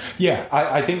 Yeah,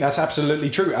 I think that's absolutely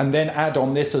true. And then add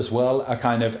on this as well, a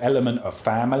kind of element of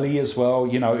family as well.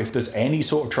 If there's any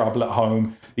sort of trouble at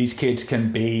home, these kids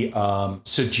can be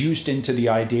seduced into the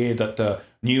idea that the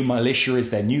new militia is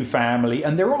their new family.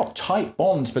 And there are tight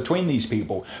bonds between these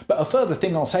people. But a further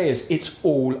thing I'll say is it's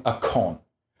all a con.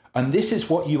 And this is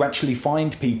what you actually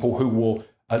find people who will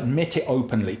admit it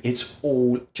openly. It's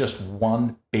all just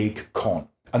one big con.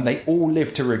 And they all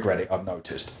live to regret it, I've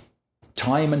noticed.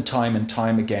 Time and time and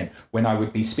time again, when I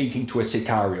would be speaking to a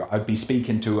sicario, I'd be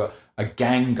speaking to a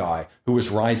gang guy who was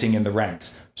rising in the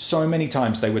ranks. So many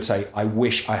times they would say, I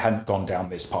wish I hadn't gone down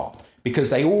this path.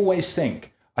 Because they always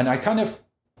think, and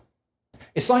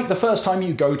it's like the first time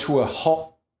you go to a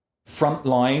hot front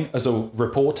line as a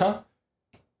reporter,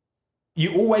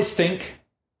 you always think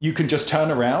you can just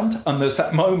turn around. And there's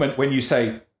that moment when you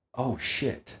say, oh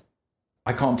shit,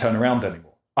 I can't turn around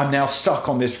anymore. I'm now stuck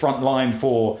on this front line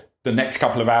for the next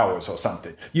couple of hours or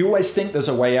something. You always think there's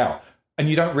a way out, and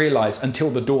you don't realize until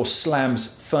the door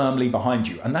slams firmly behind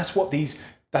you. And that's what these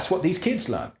kids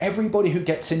learn. Everybody who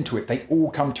gets into it, they all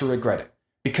come to regret it.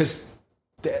 Because,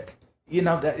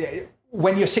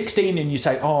 when you're 16 and you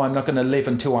say, oh, I'm not going to live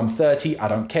until I'm 30, I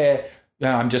don't care,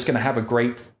 I'm just going to have a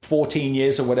great 14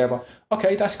 years or whatever.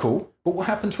 Okay, that's cool. But what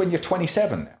happens when you're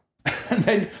 27 now? And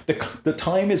then the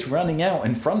time is running out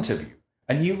in front of you,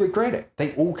 and you regret it.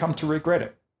 They all come to regret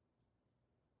it.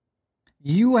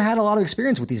 You had a lot of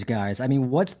experience with these guys. I mean,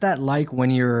 what's that like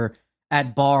when you're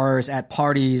at bars, at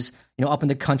parties, up in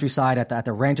the countryside, at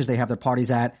the ranches they have their parties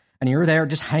at, and you're there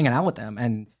just hanging out with them?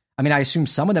 And I mean, I assume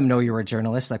some of them know you're a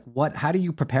journalist. Like, how do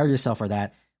you prepare yourself for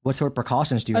that? What sort of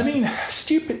precautions do you have?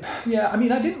 Stupid. Yeah, I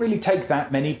didn't really take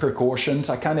that many precautions.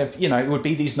 I kind of, it would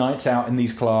be these nights out in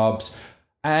these clubs,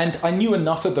 and I knew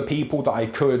enough of the people that I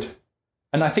could,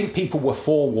 and I think people were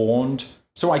forewarned.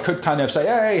 So I could kind of say,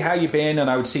 hey, how you been? And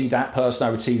I would see that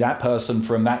person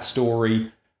from that story.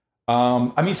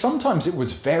 Sometimes it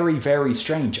was very, very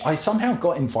strange. I somehow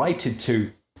got invited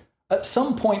to, at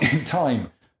some point in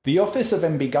time, the office of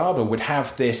Envigado would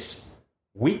have this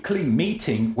weekly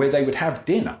meeting where they would have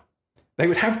dinner. They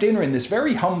would have dinner in this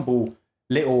very humble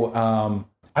little,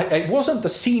 it wasn't the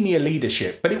senior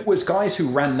leadership, but it was guys who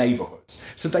ran neighborhoods.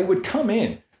 So they would come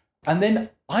in, and then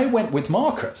I went with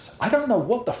Marcus. I don't know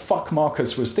what the fuck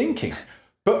Marcus was thinking,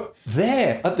 but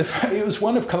it was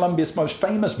one of Colombia's most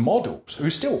famous models,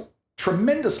 who's still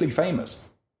tremendously famous,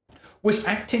 was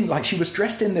acting like she was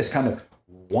dressed in this kind of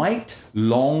white,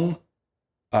 long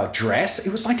dress.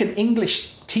 It was like an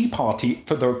English tea party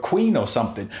for the Queen or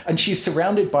something. And she's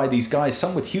surrounded by these guys,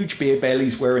 some with huge beer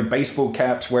bellies, wearing baseball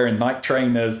caps, wearing Nike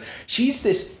trainers. She's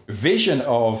this vision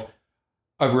of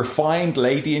a refined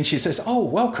lady, and she says, oh,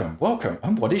 welcome,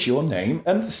 and what is your name?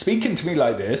 And speaking to me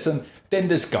like this, and then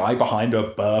this guy behind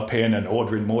her burping and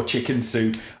ordering more chicken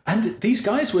soup. And these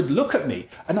guys would look at me,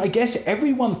 and I guess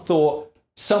everyone thought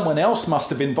someone else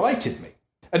must have invited me.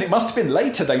 And it must have been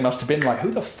later, they must have been like, who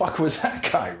the fuck was that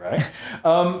guy, right?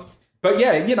 But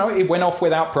yeah, it went off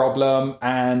without problem,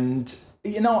 and,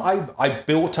 I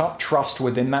built up trust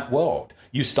within that world.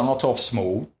 You start off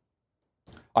small.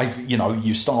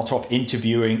 You start off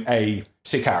interviewing a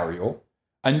sicario,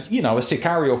 and, a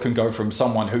sicario can go from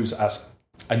someone who's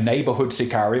a neighborhood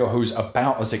sicario who's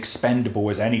about as expendable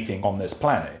as anything on this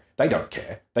planet. They don't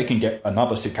care. They can get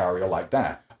another sicario like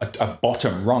that, a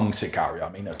bottom rung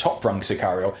sicario. A top rung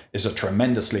sicario is a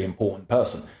tremendously important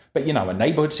person, but, a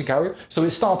neighborhood sicario. So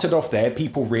it started off there.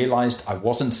 People realized I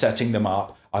wasn't setting them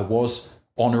up. I was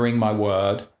honoring my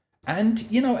word. And,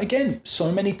 again,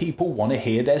 so many people want to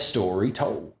hear their story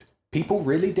told. People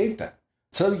really dig that.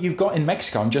 So you've got in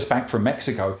Mexico, I'm just back from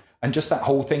Mexico, and just that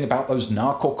whole thing about those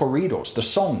narco corridos, the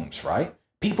songs, right?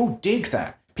 People dig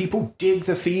that. People dig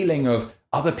the feeling of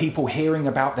other people hearing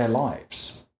about their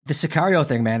lives. The sicario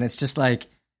thing, man, it's just like,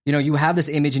 you have this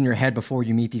image in your head before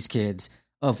you meet these kids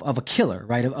of a killer,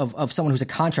 right? Of someone who's a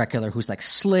contract killer, who's like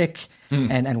slick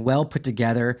and well put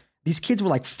together. These kids were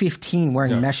like 15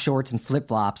 wearing mesh shorts and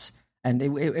flip-flops. And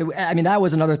I mean, that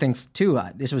was another thing too.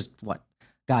 This was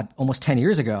almost 10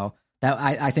 years ago that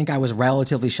I think I was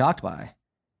relatively shocked by.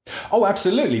 Oh,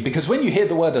 absolutely. Because when you hear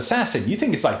the word assassin, you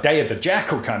think it's like Day of the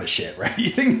Jackal kind of shit, right? You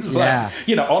think it's like,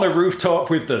 on a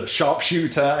rooftop with the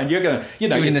sharpshooter, and you're going to,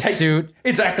 dude in a suit.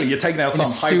 Exactly. You're taking out some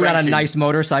suit on a nice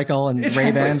motorcycle and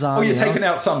Ray-Bans on. Or you're taking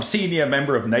out some senior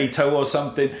member of NATO or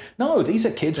something. No, these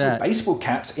are kids with baseball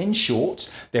caps in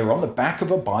shorts. They're on the back of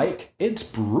a bike. It's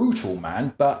brutal,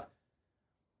 man. But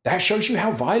that shows you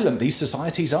how violent these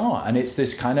societies are. And it's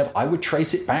this kind of, I would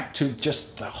trace it back to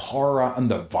just the horror and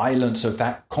the violence of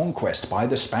that conquest by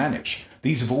the Spanish.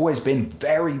 These have always been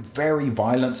very, very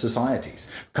violent societies.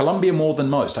 Colombia more than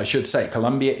most, I should say.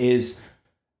 Colombia is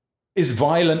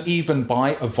violent even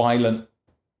by a violent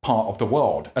part of the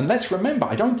world. And let's remember,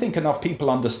 I don't think enough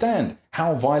people understand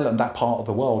how violent that part of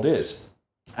the world is.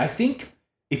 I think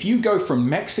if you go from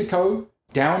Mexico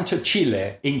down to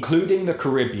Chile, including the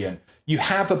Caribbean, you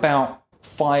have about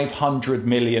 500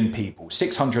 million people,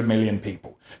 600 million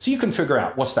people. So you can figure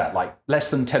out, what's that, like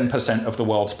less than 10% of the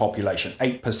world's population,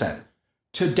 8%.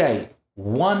 Today,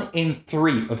 1 in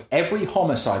 3 of every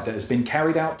homicide that has been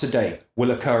carried out today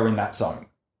will occur in that zone.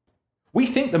 We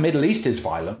think the Middle East is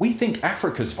violent. We think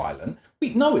Africa's violent.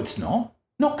 No, it's not.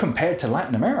 Not compared to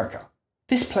Latin America.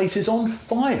 This place is on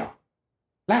fire.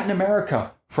 Latin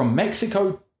America, from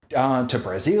Mexico to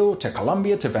Brazil, to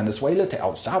Colombia, to Venezuela, to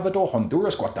El Salvador,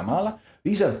 Honduras, Guatemala.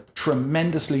 These are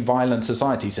tremendously violent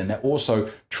societies, and they're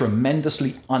also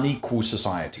tremendously unequal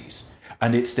societies.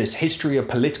 And it's this history of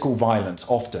political violence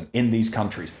often in these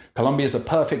countries. Colombia is a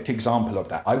perfect example of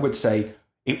that. I would say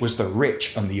it was the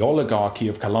rich and the oligarchy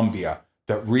of Colombia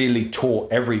that really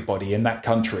taught everybody in that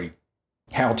country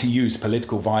how to use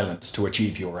political violence to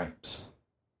achieve your aims.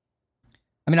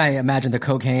 I mean, I imagine the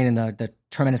cocaine and the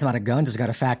tremendous amount of guns has got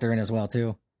to factor in as well,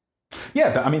 too.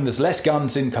 Yeah, but I mean, there's less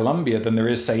guns in Colombia than there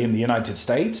is, say, in the United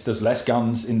States. There's less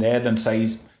guns in there than, say,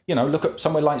 look at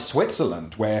somewhere like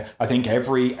Switzerland, where I think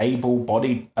every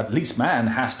able-bodied, at least man,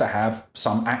 has to have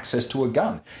some access to a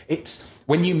gun. It's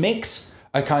when you mix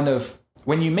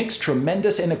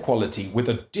tremendous inequality with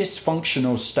a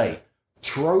dysfunctional state,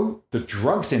 throw the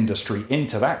drugs industry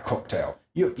into that cocktail,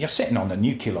 you're sitting on a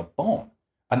nuclear bomb.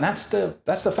 And that's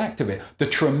the fact of it. The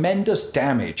tremendous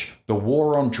damage the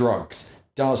war on drugs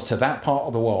does to that part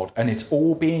of the world, and it's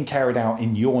all being carried out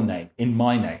in your name, in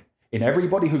my name, in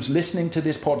everybody who's listening to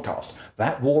this podcast.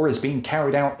 That war is being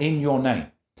carried out in your name.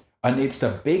 And it's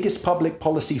the biggest public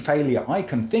policy failure I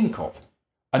can think of,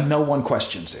 and no one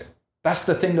questions it. That's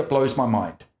the thing that blows my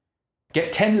mind.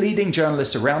 Get 10 leading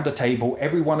journalists around a table,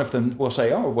 every one of them will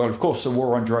say, oh, well, of course, the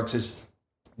war on drugs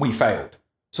we failed.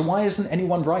 So why isn't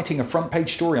anyone writing a front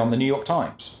page story on the New York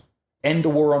Times? End the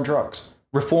war on drugs.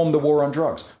 Reform the war on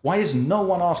drugs. Why is no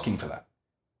one asking for that?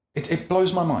 It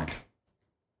blows my mind.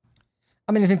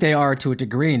 I mean, I think they are to a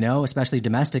degree, no, especially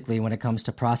domestically when it comes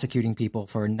to prosecuting people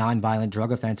for nonviolent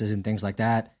drug offenses and things like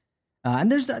that. And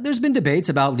there's been debates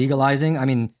about legalizing. I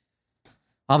mean,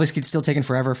 obviously it's still taking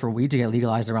forever for weed to get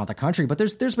legalized around the country, but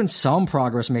there's been some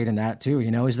progress made in that too.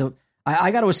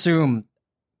 I got to assume,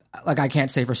 like I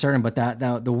can't say for certain, but that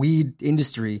the weed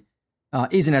industry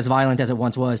isn't as violent as it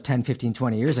once was 10, 15,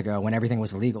 20 years ago when everything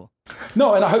was illegal.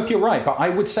 No, and I hope you're right. But I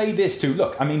would say this too.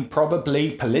 Look, I mean,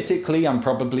 probably politically, I'm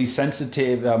probably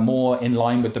sensitive, more in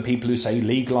line with the people who say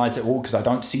legalize it all, because I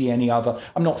don't see any other.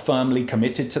 I'm not firmly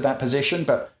committed to that position,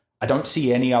 but I don't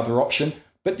see any other option.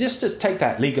 But just to take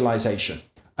that legalization,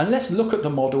 and let's look at the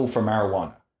model for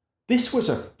marijuana. This was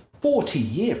a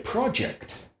 40-year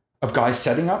project of guys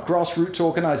setting up grassroots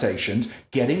organizations,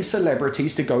 getting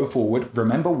celebrities to go forward.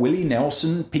 Remember Willie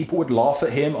Nelson? People would laugh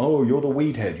at him. Oh, you're the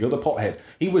weed head. You're the pothead.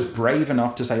 He was brave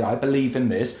enough to say, I believe in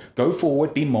this. Go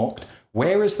forward, be mocked.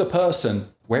 Where is the person?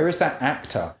 Where is that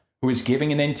actor who is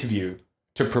giving an interview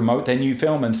to promote their new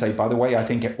film and say, by the way, I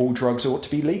think all drugs ought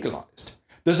to be legalized?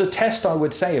 There's a test, I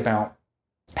would say, about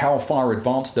how far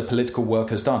advanced the political work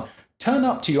has done. Turn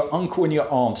up to your uncle and your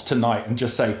aunt tonight and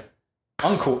just say,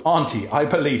 Uncle, Auntie, I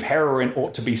believe heroin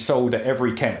ought to be sold at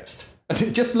every chemist.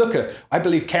 And just look at, I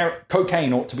believe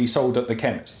cocaine ought to be sold at the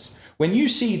chemists. When you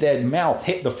see their mouth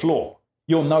hit the floor,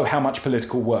 you'll know how much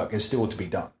political work is still to be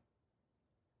done.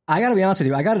 I got to be honest with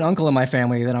you. I got an uncle in my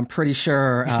family that I'm pretty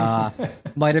sure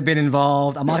might have been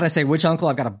involved. I'm not going to say which uncle.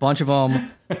 I've got a bunch of them.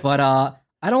 But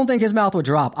I don't think his mouth would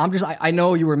drop. I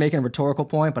know you were making a rhetorical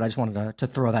point, but I just wanted to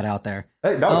throw that out there.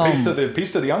 Hey, no,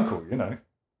 peace to the uncle, you know.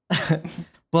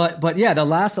 But yeah, the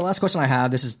last question I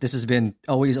have, this has been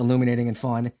always illuminating and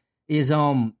fun, is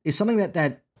something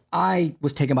that I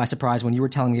was taken by surprise when you were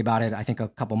telling me about it, I think a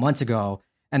couple months ago,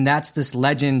 and that's this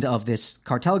legend of this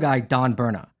cartel guy, Don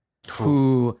Berna,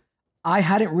 who I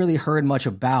hadn't really heard much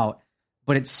about,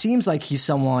 but it seems like he's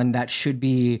someone that should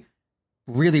be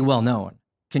really well known.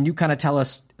 Can you kind of tell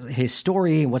us his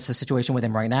story, what's the situation with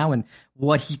him right now, and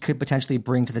what he could potentially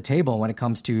bring to the table when it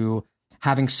comes to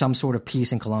having some sort of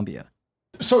peace in Colombia?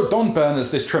 So Don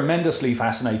Berna's this tremendously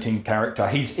fascinating character.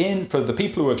 He's in, for the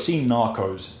people who have seen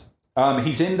Narcos,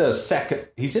 he's in the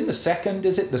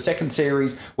second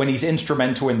series when he's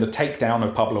instrumental in the takedown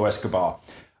of Pablo Escobar.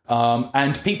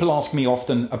 And people ask me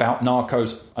often about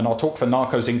Narcos, and I'll talk for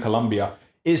Narcos in Colombia.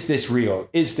 Is this real?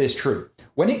 Is this true?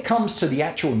 When it comes to the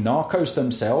actual Narcos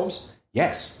themselves,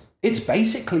 yes, it's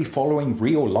basically following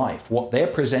real life. What they're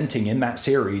presenting in that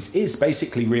series is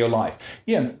basically real life.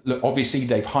 Yeah, look, obviously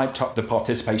they've hyped up the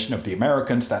participation of the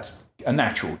Americans. That's a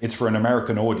natural. It's for an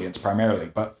American audience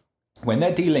primarily. But when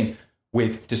they're dealing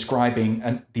with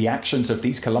describing the actions of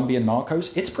these Colombian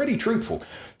narcos, it's pretty truthful.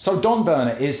 So Don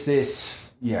Berna is this,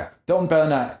 Don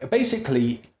Berna,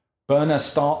 basically Berna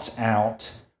starts out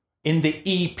in the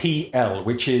EPL,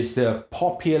 which is the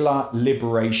Popular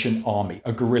Liberation Army,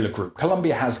 a guerrilla group.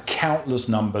 Colombia has countless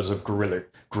numbers of guerrilla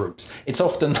groups. It's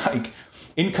often like,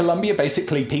 in Colombia,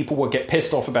 basically people will get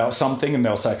pissed off about something and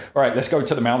they'll say, all right, let's go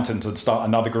to the mountains and start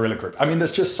another guerrilla group. I mean,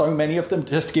 there's just so many of them.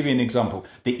 Just to give you an example,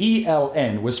 the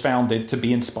ELN was founded to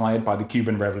be inspired by the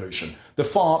Cuban Revolution. The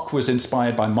FARC was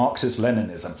inspired by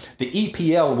Marxist-Leninism. The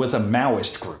EPL was a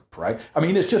Maoist group, right? I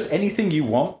mean, it's just anything you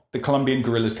want, the Colombian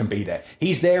guerrillas can be there.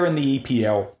 He's there in the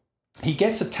EPL. He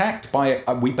gets attacked by,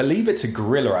 we believe it's a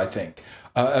guerrilla, I think.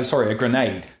 A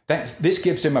grenade. This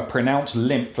gives him a pronounced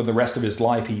limp for the rest of his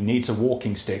life. He needs a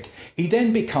walking stick. He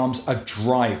then becomes a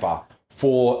driver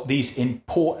for these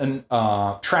important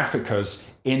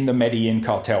traffickers in the Medellin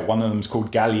cartel. One of them is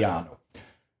called Galeano.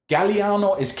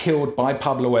 Galeano is killed by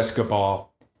Pablo Escobar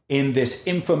in this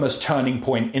infamous turning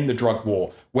point in the drug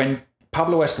war when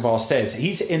Pablo Escobar says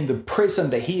he's in the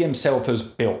prison that he himself has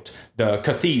built, the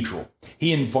cathedral.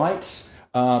 He invites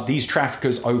these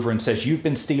traffickers over and says, you've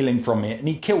been stealing from me, and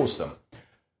he kills them.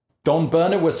 Don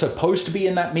Berna was supposed to be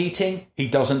in that meeting. He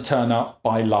doesn't turn up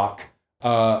by luck.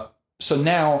 So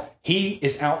now he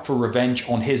is out for revenge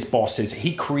on his bosses.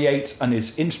 He creates and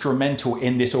is instrumental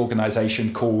in this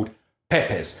organization called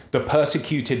Pepes, the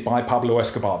Persecuted by Pablo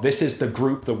Escobar. This is the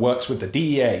group that works with the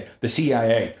DEA, the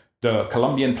CIA, the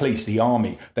Colombian police, the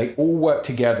army. They all work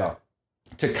together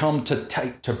to come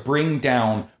to bring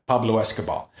down Pablo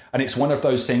Escobar. And it's one of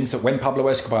those things that when Pablo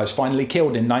Escobar is finally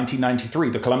killed in 1993,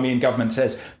 the Colombian government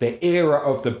says the era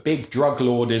of the big drug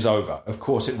lord is over. Of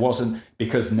course, it wasn't,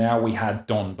 because now we had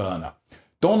Don Berna.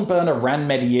 Don Berna ran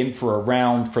Medellin for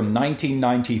around from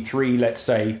 1993, let's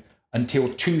say,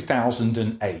 until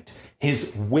 2008.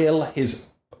 His will, his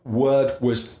word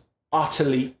was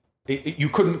utterly, you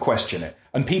couldn't question it.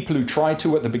 And people who tried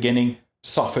to at the beginning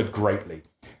suffered greatly.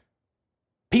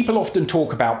 People often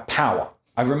talk about power.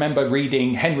 I remember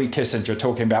reading Henry Kissinger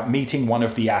talking about meeting one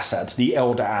of the Assads, the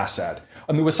elder Assad.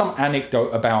 And there was some anecdote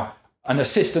about an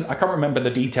assistant, I can't remember the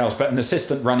details, but an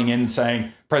assistant running in and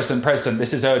saying, President,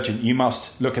 this is urgent, you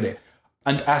must look at it.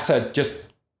 And Assad just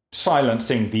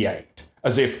silencing the aide,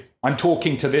 as if I'm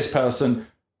talking to this person,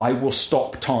 I will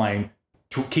stop time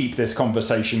to keep this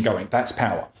conversation going. That's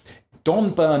power.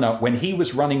 Don Berna, when he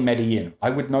was running Medellin, I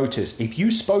would notice if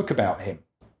you spoke about him,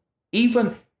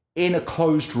 even in a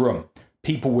closed room,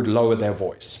 people would lower their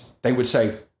voice. They would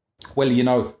say, well, you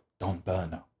know, Don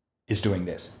Berna is doing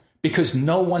this. Because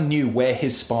no one knew where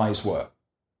his spies were.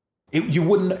 It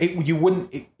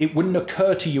wouldn't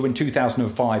occur to you in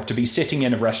 2005 to be sitting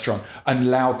in a restaurant and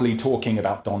loudly talking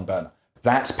about Don Berna.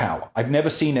 That's power. I've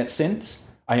never seen it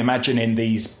since. I imagine in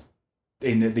these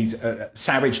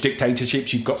savage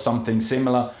dictatorships, you've got something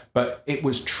similar, but it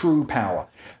was true power.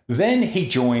 Then he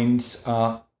joins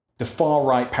the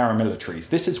far-right paramilitaries.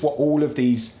 This is what all of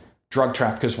these drug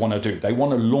traffickers want to do. They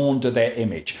want to launder their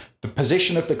image. The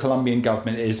position of the Colombian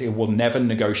government is it will never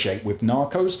negotiate with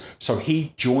narcos, so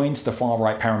he joins the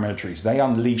far-right paramilitaries. They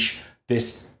unleash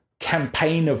this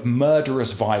campaign of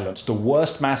murderous violence. The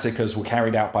worst massacres were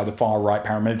carried out by the far-right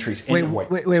paramilitaries.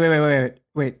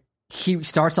 Wait. He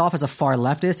starts off as a far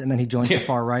leftist and then he joins the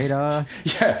far right.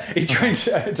 Yeah, he joins,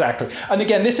 exactly. And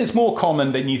again, this is more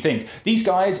common than you think. These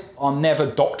guys are never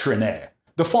doctrinaire.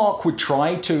 The FARC would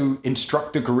try to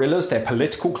instruct the guerrillas, their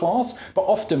political class, but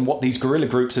often what these guerrilla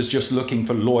groups is just looking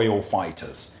for loyal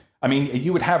fighters. I mean,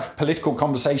 you would have political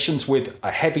conversations with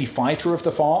a heavy fighter of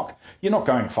the FARC. You're not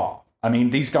going far. I mean,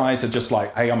 these guys are just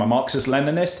like, hey, I'm a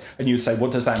Marxist-Leninist. And you'd say,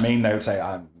 what does that mean? They would say,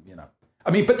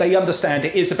 but they understand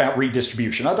it is about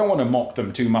redistribution. I don't want to mock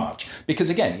them too much because,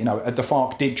 again, the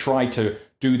FARC did try to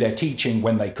do their teaching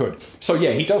when they could. So, yeah,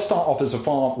 he does start off as a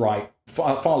far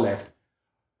left.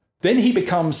 Then he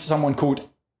becomes someone called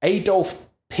Adolf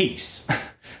Peace.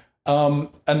 And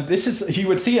you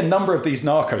would see a number of these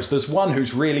narcos. There's one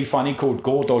who's really funny called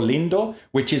Gordo Lindo,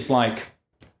 which is like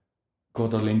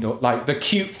the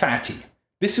cute fatty.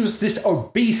 This was this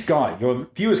obese guy. Your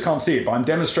viewers can't see it, but I'm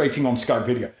demonstrating on Skype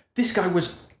video. This guy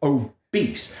was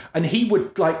obese, and he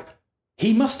would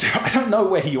he must have, I don't know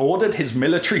where he ordered his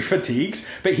military fatigues,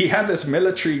 but he had this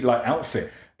military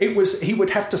outfit. He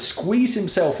would have to squeeze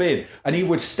himself in, and he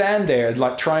would stand there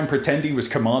and try and pretend he was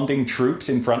commanding troops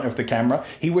in front of the camera.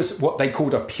 He was what they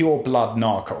called a pure blood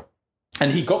narco.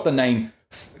 And he got the name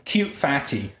Cute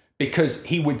Fatty because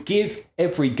he would give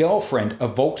every girlfriend a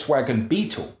Volkswagen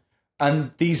Beetle.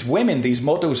 And these women, these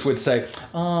models would say,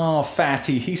 "Oh,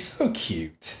 Fatty, he's so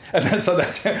cute." And so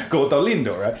that's Gordo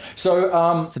Lindo, right?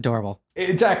 So it's adorable.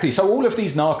 Exactly. So all of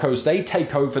these narcos, they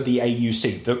take over the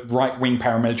AUC, the right-wing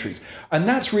paramilitaries. And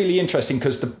that's really interesting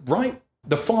because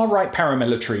the far-right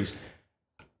paramilitaries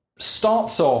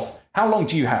starts off, how long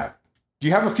do you have? Do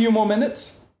you have a few more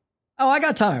minutes? Oh, I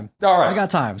got time. All right. I got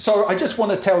time. So I just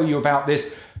want to tell you about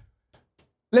this.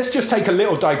 Let's just take a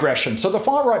little digression. So the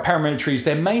far-right paramilitaries,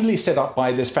 they're mainly set up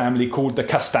by this family called the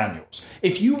Castaños.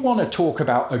 If you want to talk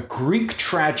about a Greek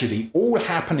tragedy all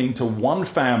happening to one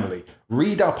family,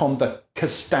 read up on the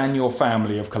Castaño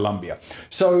family of Colombia.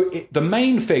 So the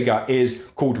main figure is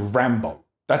called Rambo.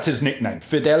 That's his nickname.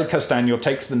 Fidel Castaño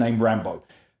takes the name Rambo.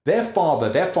 Their father,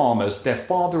 they're farmers. Their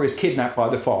father is kidnapped by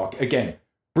the FARC. Again,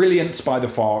 brilliance by the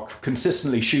FARC,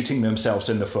 consistently shooting themselves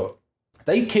in the foot.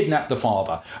 They kidnapped the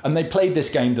father, and they played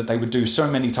this game that they would do so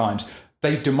many times.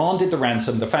 They demanded the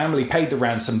ransom. The family paid the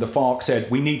ransom. The FARC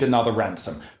said, "We need another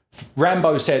ransom."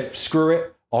 Rambo said, "Screw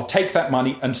it. I'll take that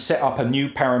money and set up a new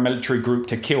paramilitary group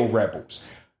to kill rebels."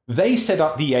 They set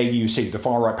up the AUC, the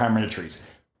far-right paramilitaries.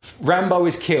 Rambo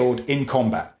is killed in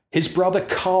combat. His brother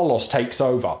Carlos takes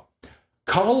over.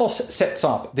 Carlos sets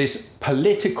up this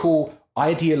political,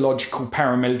 ideological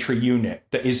paramilitary unit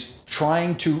that is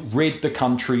trying to rid the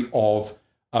country of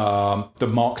the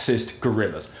Marxist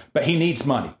guerrillas. But he needs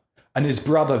money. And his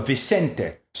brother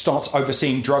Vicente starts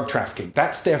overseeing drug trafficking.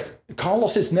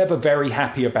 Carlos is never very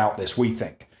happy about this, we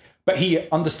think. But he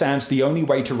understands the only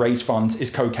way to raise funds is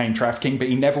cocaine trafficking, but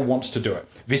he never wants to do it.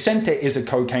 Vicente is a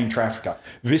cocaine trafficker.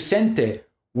 Vicente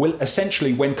will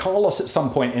essentially, when Carlos at some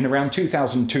point in around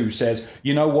 2002 says,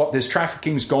 "You know what, this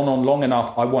trafficking's gone on long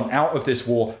enough, I want out of this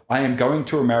war, I am going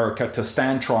to America to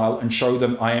stand trial and show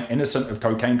them I am innocent of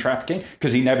cocaine trafficking,"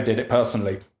 because he never did it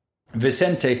personally.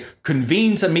 Vicente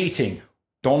convenes a meeting.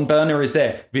 Don Berna is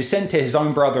there. Vicente, his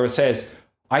own brother, says,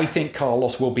 "I think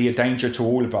Carlos will be a danger to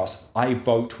all of us. I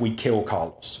vote we kill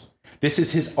Carlos." This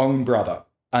is his own brother.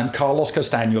 And Carlos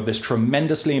Castaño, this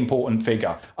tremendously important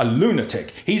figure, a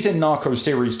lunatic. He's in Narcos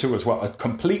series 2 as well, a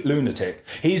complete lunatic.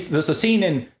 There's a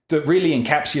scene that really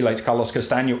encapsulates Carlos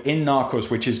Castaño in Narcos,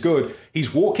 which is good.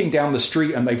 He's walking down the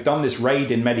street and they've done this raid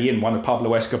in Medellin, one of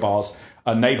Pablo Escobar's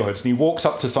neighborhoods. And he walks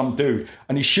up to some dude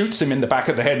and he shoots him in the back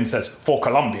of the head and says, "For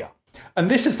Colombia."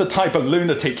 And this is the type of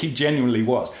lunatic he genuinely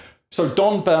was. So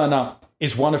Don Berna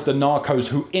is one of the narcos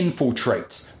who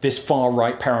infiltrates this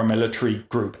far-right paramilitary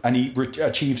group, and he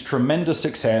achieves tremendous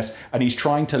success, and he's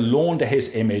trying to launder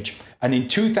his image. And in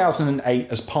 2008,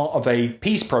 as part of a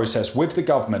peace process with the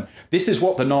government, this is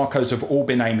what the narcos have all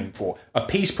been aiming for, a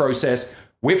peace process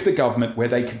with the government where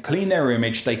they can clean their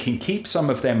image, they can keep some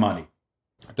of their money.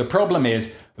 The problem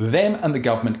is, them and the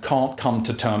government can't come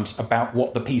to terms about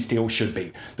what the peace deal should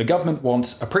be. The government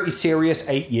wants a pretty serious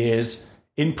 8 years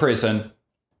in prison.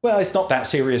 Well, it's not that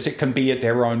serious. It can be at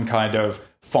their own kind of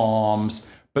farms.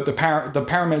 But the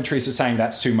paramilitaries are saying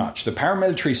that's too much. The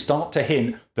paramilitaries start to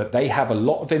hint that they have a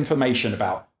lot of information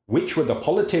about which were the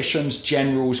politicians,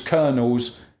 generals,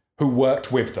 colonels who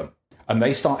worked with them. And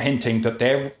they start hinting that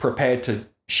they're prepared to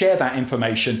share that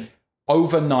information.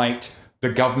 Overnight, the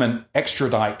government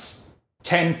extradites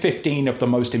 10, 15 of the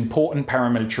most important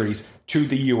paramilitaries to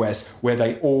the US, where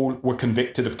they all were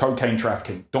convicted of cocaine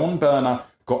trafficking. Don Berna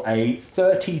got a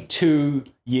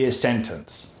 32-year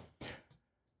sentence.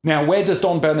 Now, where does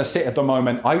Don Berna sit at the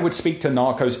moment? I would speak to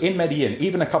narcos in Medellin,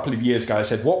 even a couple of years ago. I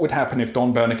said, what would happen if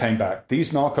Don Berna came back?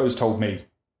 These narcos told me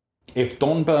if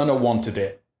Don Berna wanted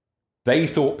it, they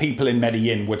thought people in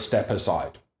Medellin would step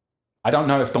aside. I don't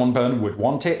know if Don Berna would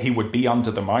want it. He would be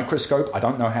under the microscope. I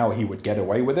don't know how he would get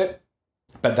away with it.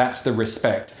 But that's the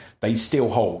respect they still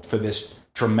hold for this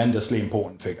tremendously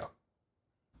important figure.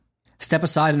 Step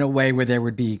aside in a way where there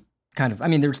would be there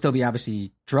would still be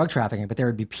obviously drug trafficking, but there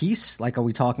would be peace. Like, are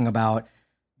we talking about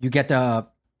you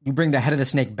bring the head of the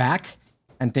snake back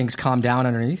and things calm down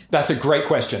underneath? That's a great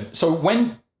question. So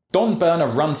when Don Berner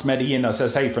runs Medellin, as I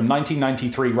say, from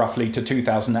 1993 roughly to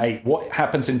 2008. What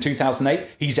happens in 2008?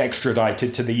 He's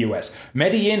extradited to the US.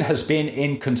 Medellin has been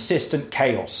in consistent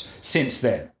chaos since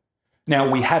then. Now,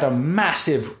 we had a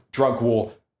massive drug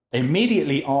war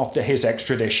immediately after his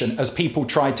extradition as people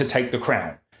tried to take the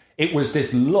crown. It was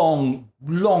this long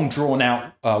drawn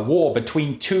out war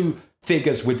between two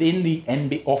figures within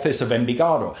the office of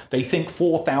Envigado. They think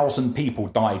 4,000 people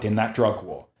died in that drug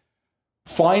war.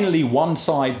 Finally, one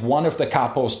side, one of the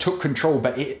capos, took control,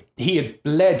 but he had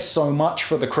bled so much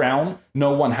for the crown,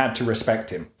 no one had to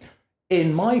respect him.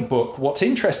 In my book, what's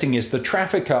interesting is the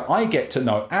trafficker I get to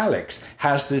know, Alex,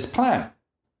 has this plan.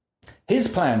 His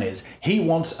plan is he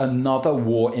wants another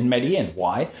war in Medellin.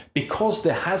 Why? Because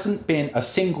there hasn't been a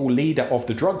single leader of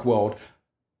the drug world.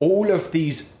 All of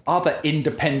these other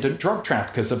independent drug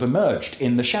traffickers have emerged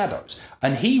in the shadows.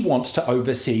 And he wants to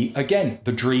oversee, again,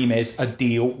 the dream is a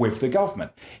deal with the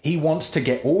government. He wants to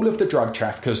get all of the drug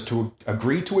traffickers to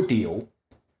agree to a deal,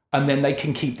 and then they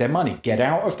can keep their money. Get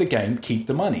out of the game, keep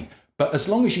the money. But as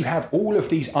long as you have all of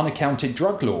these unaccounted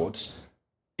drug lords,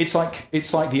 it's like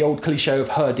the old cliche of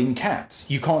herding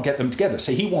cats. You can't get them together.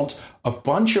 So he wants a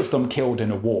bunch of them killed in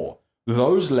a war,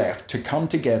 those left to come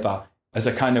together as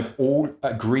a kind of all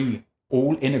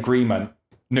in agreement,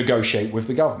 negotiate with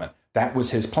the government. That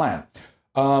was his plan.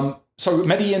 So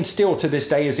Medellin still to this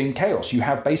day is in chaos. You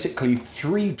have basically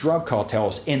 3 drug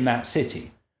cartels in that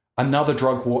city. Another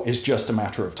drug war is just a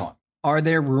matter of time. Are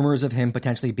there rumors of him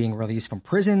potentially being released from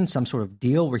prison, some sort of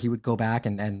deal where he would go back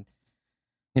and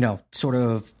sort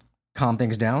of calm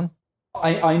things down?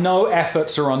 I know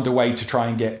efforts are underway to try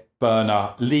and get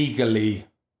Berner legally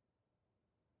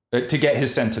to get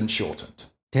his sentence shortened.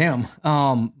 Damn.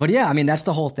 But yeah, I mean, that's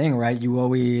the whole thing, right? You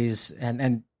always,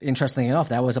 and interestingly enough,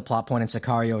 that was a plot point in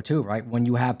Sicario too, right? When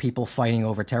you have people fighting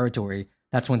over territory,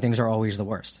 that's when things are always the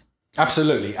worst.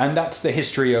 Absolutely. And that's the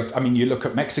history of, I mean, you look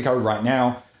at Mexico right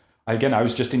now. Again, I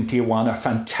was just in Tijuana,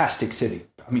 fantastic city.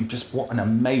 I mean, just what an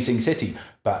amazing city.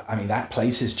 But I mean, that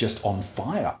place is just on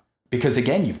fire. Because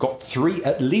again, you've got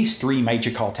at least three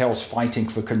major cartels fighting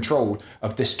for control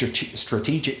of this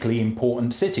strategically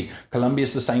important city.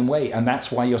 Colombia's the same way. And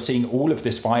that's why you're seeing all of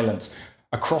this violence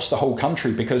across the whole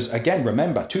country. Because again,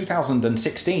 remember,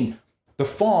 2016, the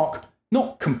FARC,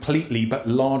 not completely, but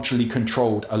largely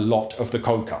controlled a lot of the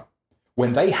coca.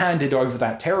 When they handed over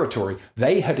that territory,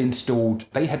 they had instilled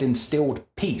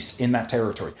peace in that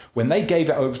territory. When they gave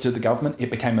it over to the government,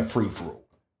 it became a free-for-all.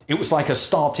 It was like a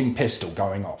starting pistol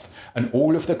going off. And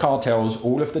all of the cartels,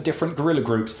 all of the different guerrilla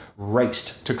groups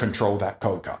raced to control that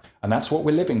coca. And that's what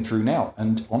we're living through now.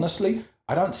 And honestly,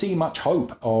 I don't see much I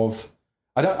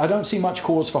don't see much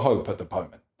cause for hope at the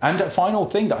moment. And a final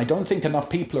thing that I don't think enough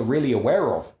people are really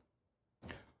aware of.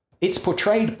 It's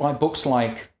portrayed by books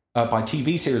like, by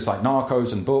TV series like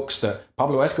Narcos and books that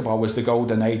Pablo Escobar was the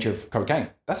golden age of cocaine.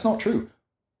 That's not true.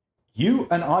 You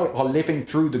and I are living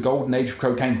through the golden age of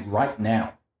cocaine right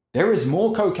now. There is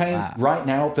more cocaine right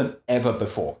now than ever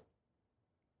before.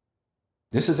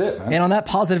 This is it, man. And on that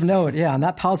positive note,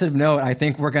 I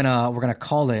think we're gonna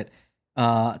call it.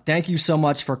 Thank you so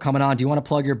much for coming on. Do you want to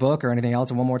plug your book or anything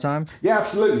else one more time? Yeah,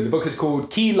 absolutely. The book is called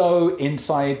Kilo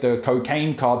Inside the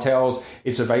Cocaine Cartels.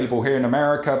 It's available here in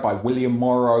America by William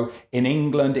Morrow. In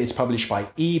England, it's published by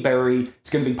eBerry. It's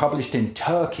going to be published in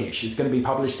Turkish. It's going to be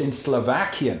published in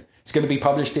Slovakian. It's going to be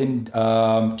published in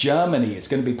Germany. It's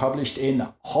going to be published in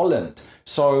Holland.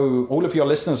 So all of your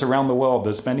listeners around the world,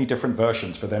 there's many different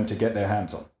versions for them to get their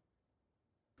hands on.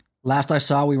 Last I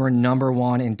saw, we were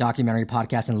 #1 in documentary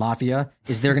podcasts in Latvia.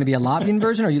 Is there going to be a Latvian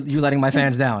version, or are you letting my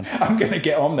fans down? I'm going to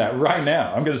get on that right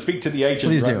now. I'm going to speak to the agent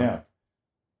Please right do. now.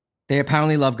 They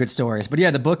apparently love good stories. But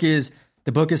yeah, the book is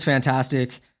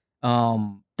fantastic.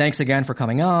 Thanks again for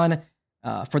coming on.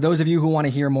 For those of you who want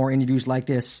to hear more interviews like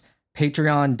this,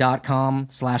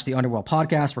 patreon.com/The Underworld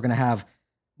Podcast. We're going to have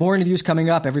more interviews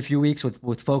coming up every few weeks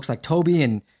with folks like Toby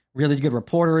and really good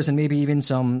reporters, and maybe even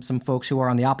some folks who are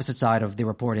on the opposite side of the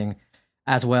reporting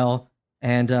as well.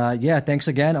 And thanks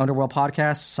again. Underworld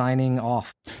Podcast signing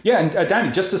off. Yeah, and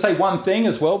Danny, just to say one thing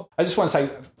as well. I just want to say,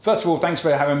 first of all, thanks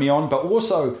for having me on, but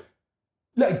also,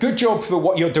 good job for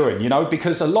what you're doing,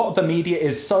 because a lot of the media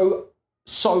is so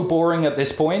boring at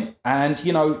this point. And,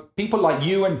 people like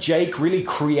you and Jake really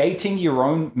creating your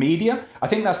own media, I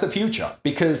think that's the future,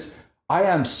 because I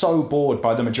am so bored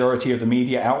by the majority of the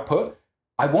media output.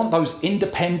 I want those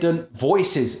independent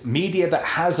voices, media that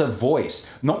has a voice,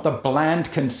 not the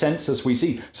bland consensus we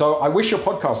see. So I wish your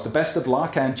podcast the best of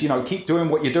luck, and, keep doing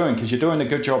what you're doing, because you're doing a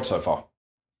good job so far.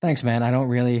 Thanks, man. I don't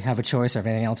really have a choice or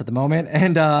anything else at the moment.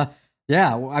 And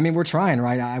Yeah, I mean, we're trying,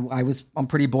 right? I'm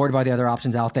pretty bored by the other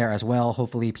options out there as well.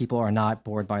 Hopefully people are not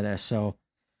bored by this. So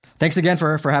thanks again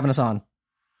for having us on.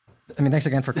 I mean, thanks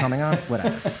again for coming on.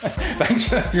 Whatever.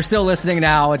 Thanks. You're still listening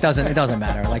now. It doesn't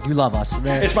matter. Like, you love us.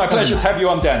 It's my pleasure to have you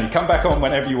on, Danny. Come back on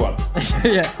whenever you want.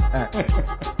 Yeah. All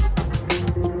right.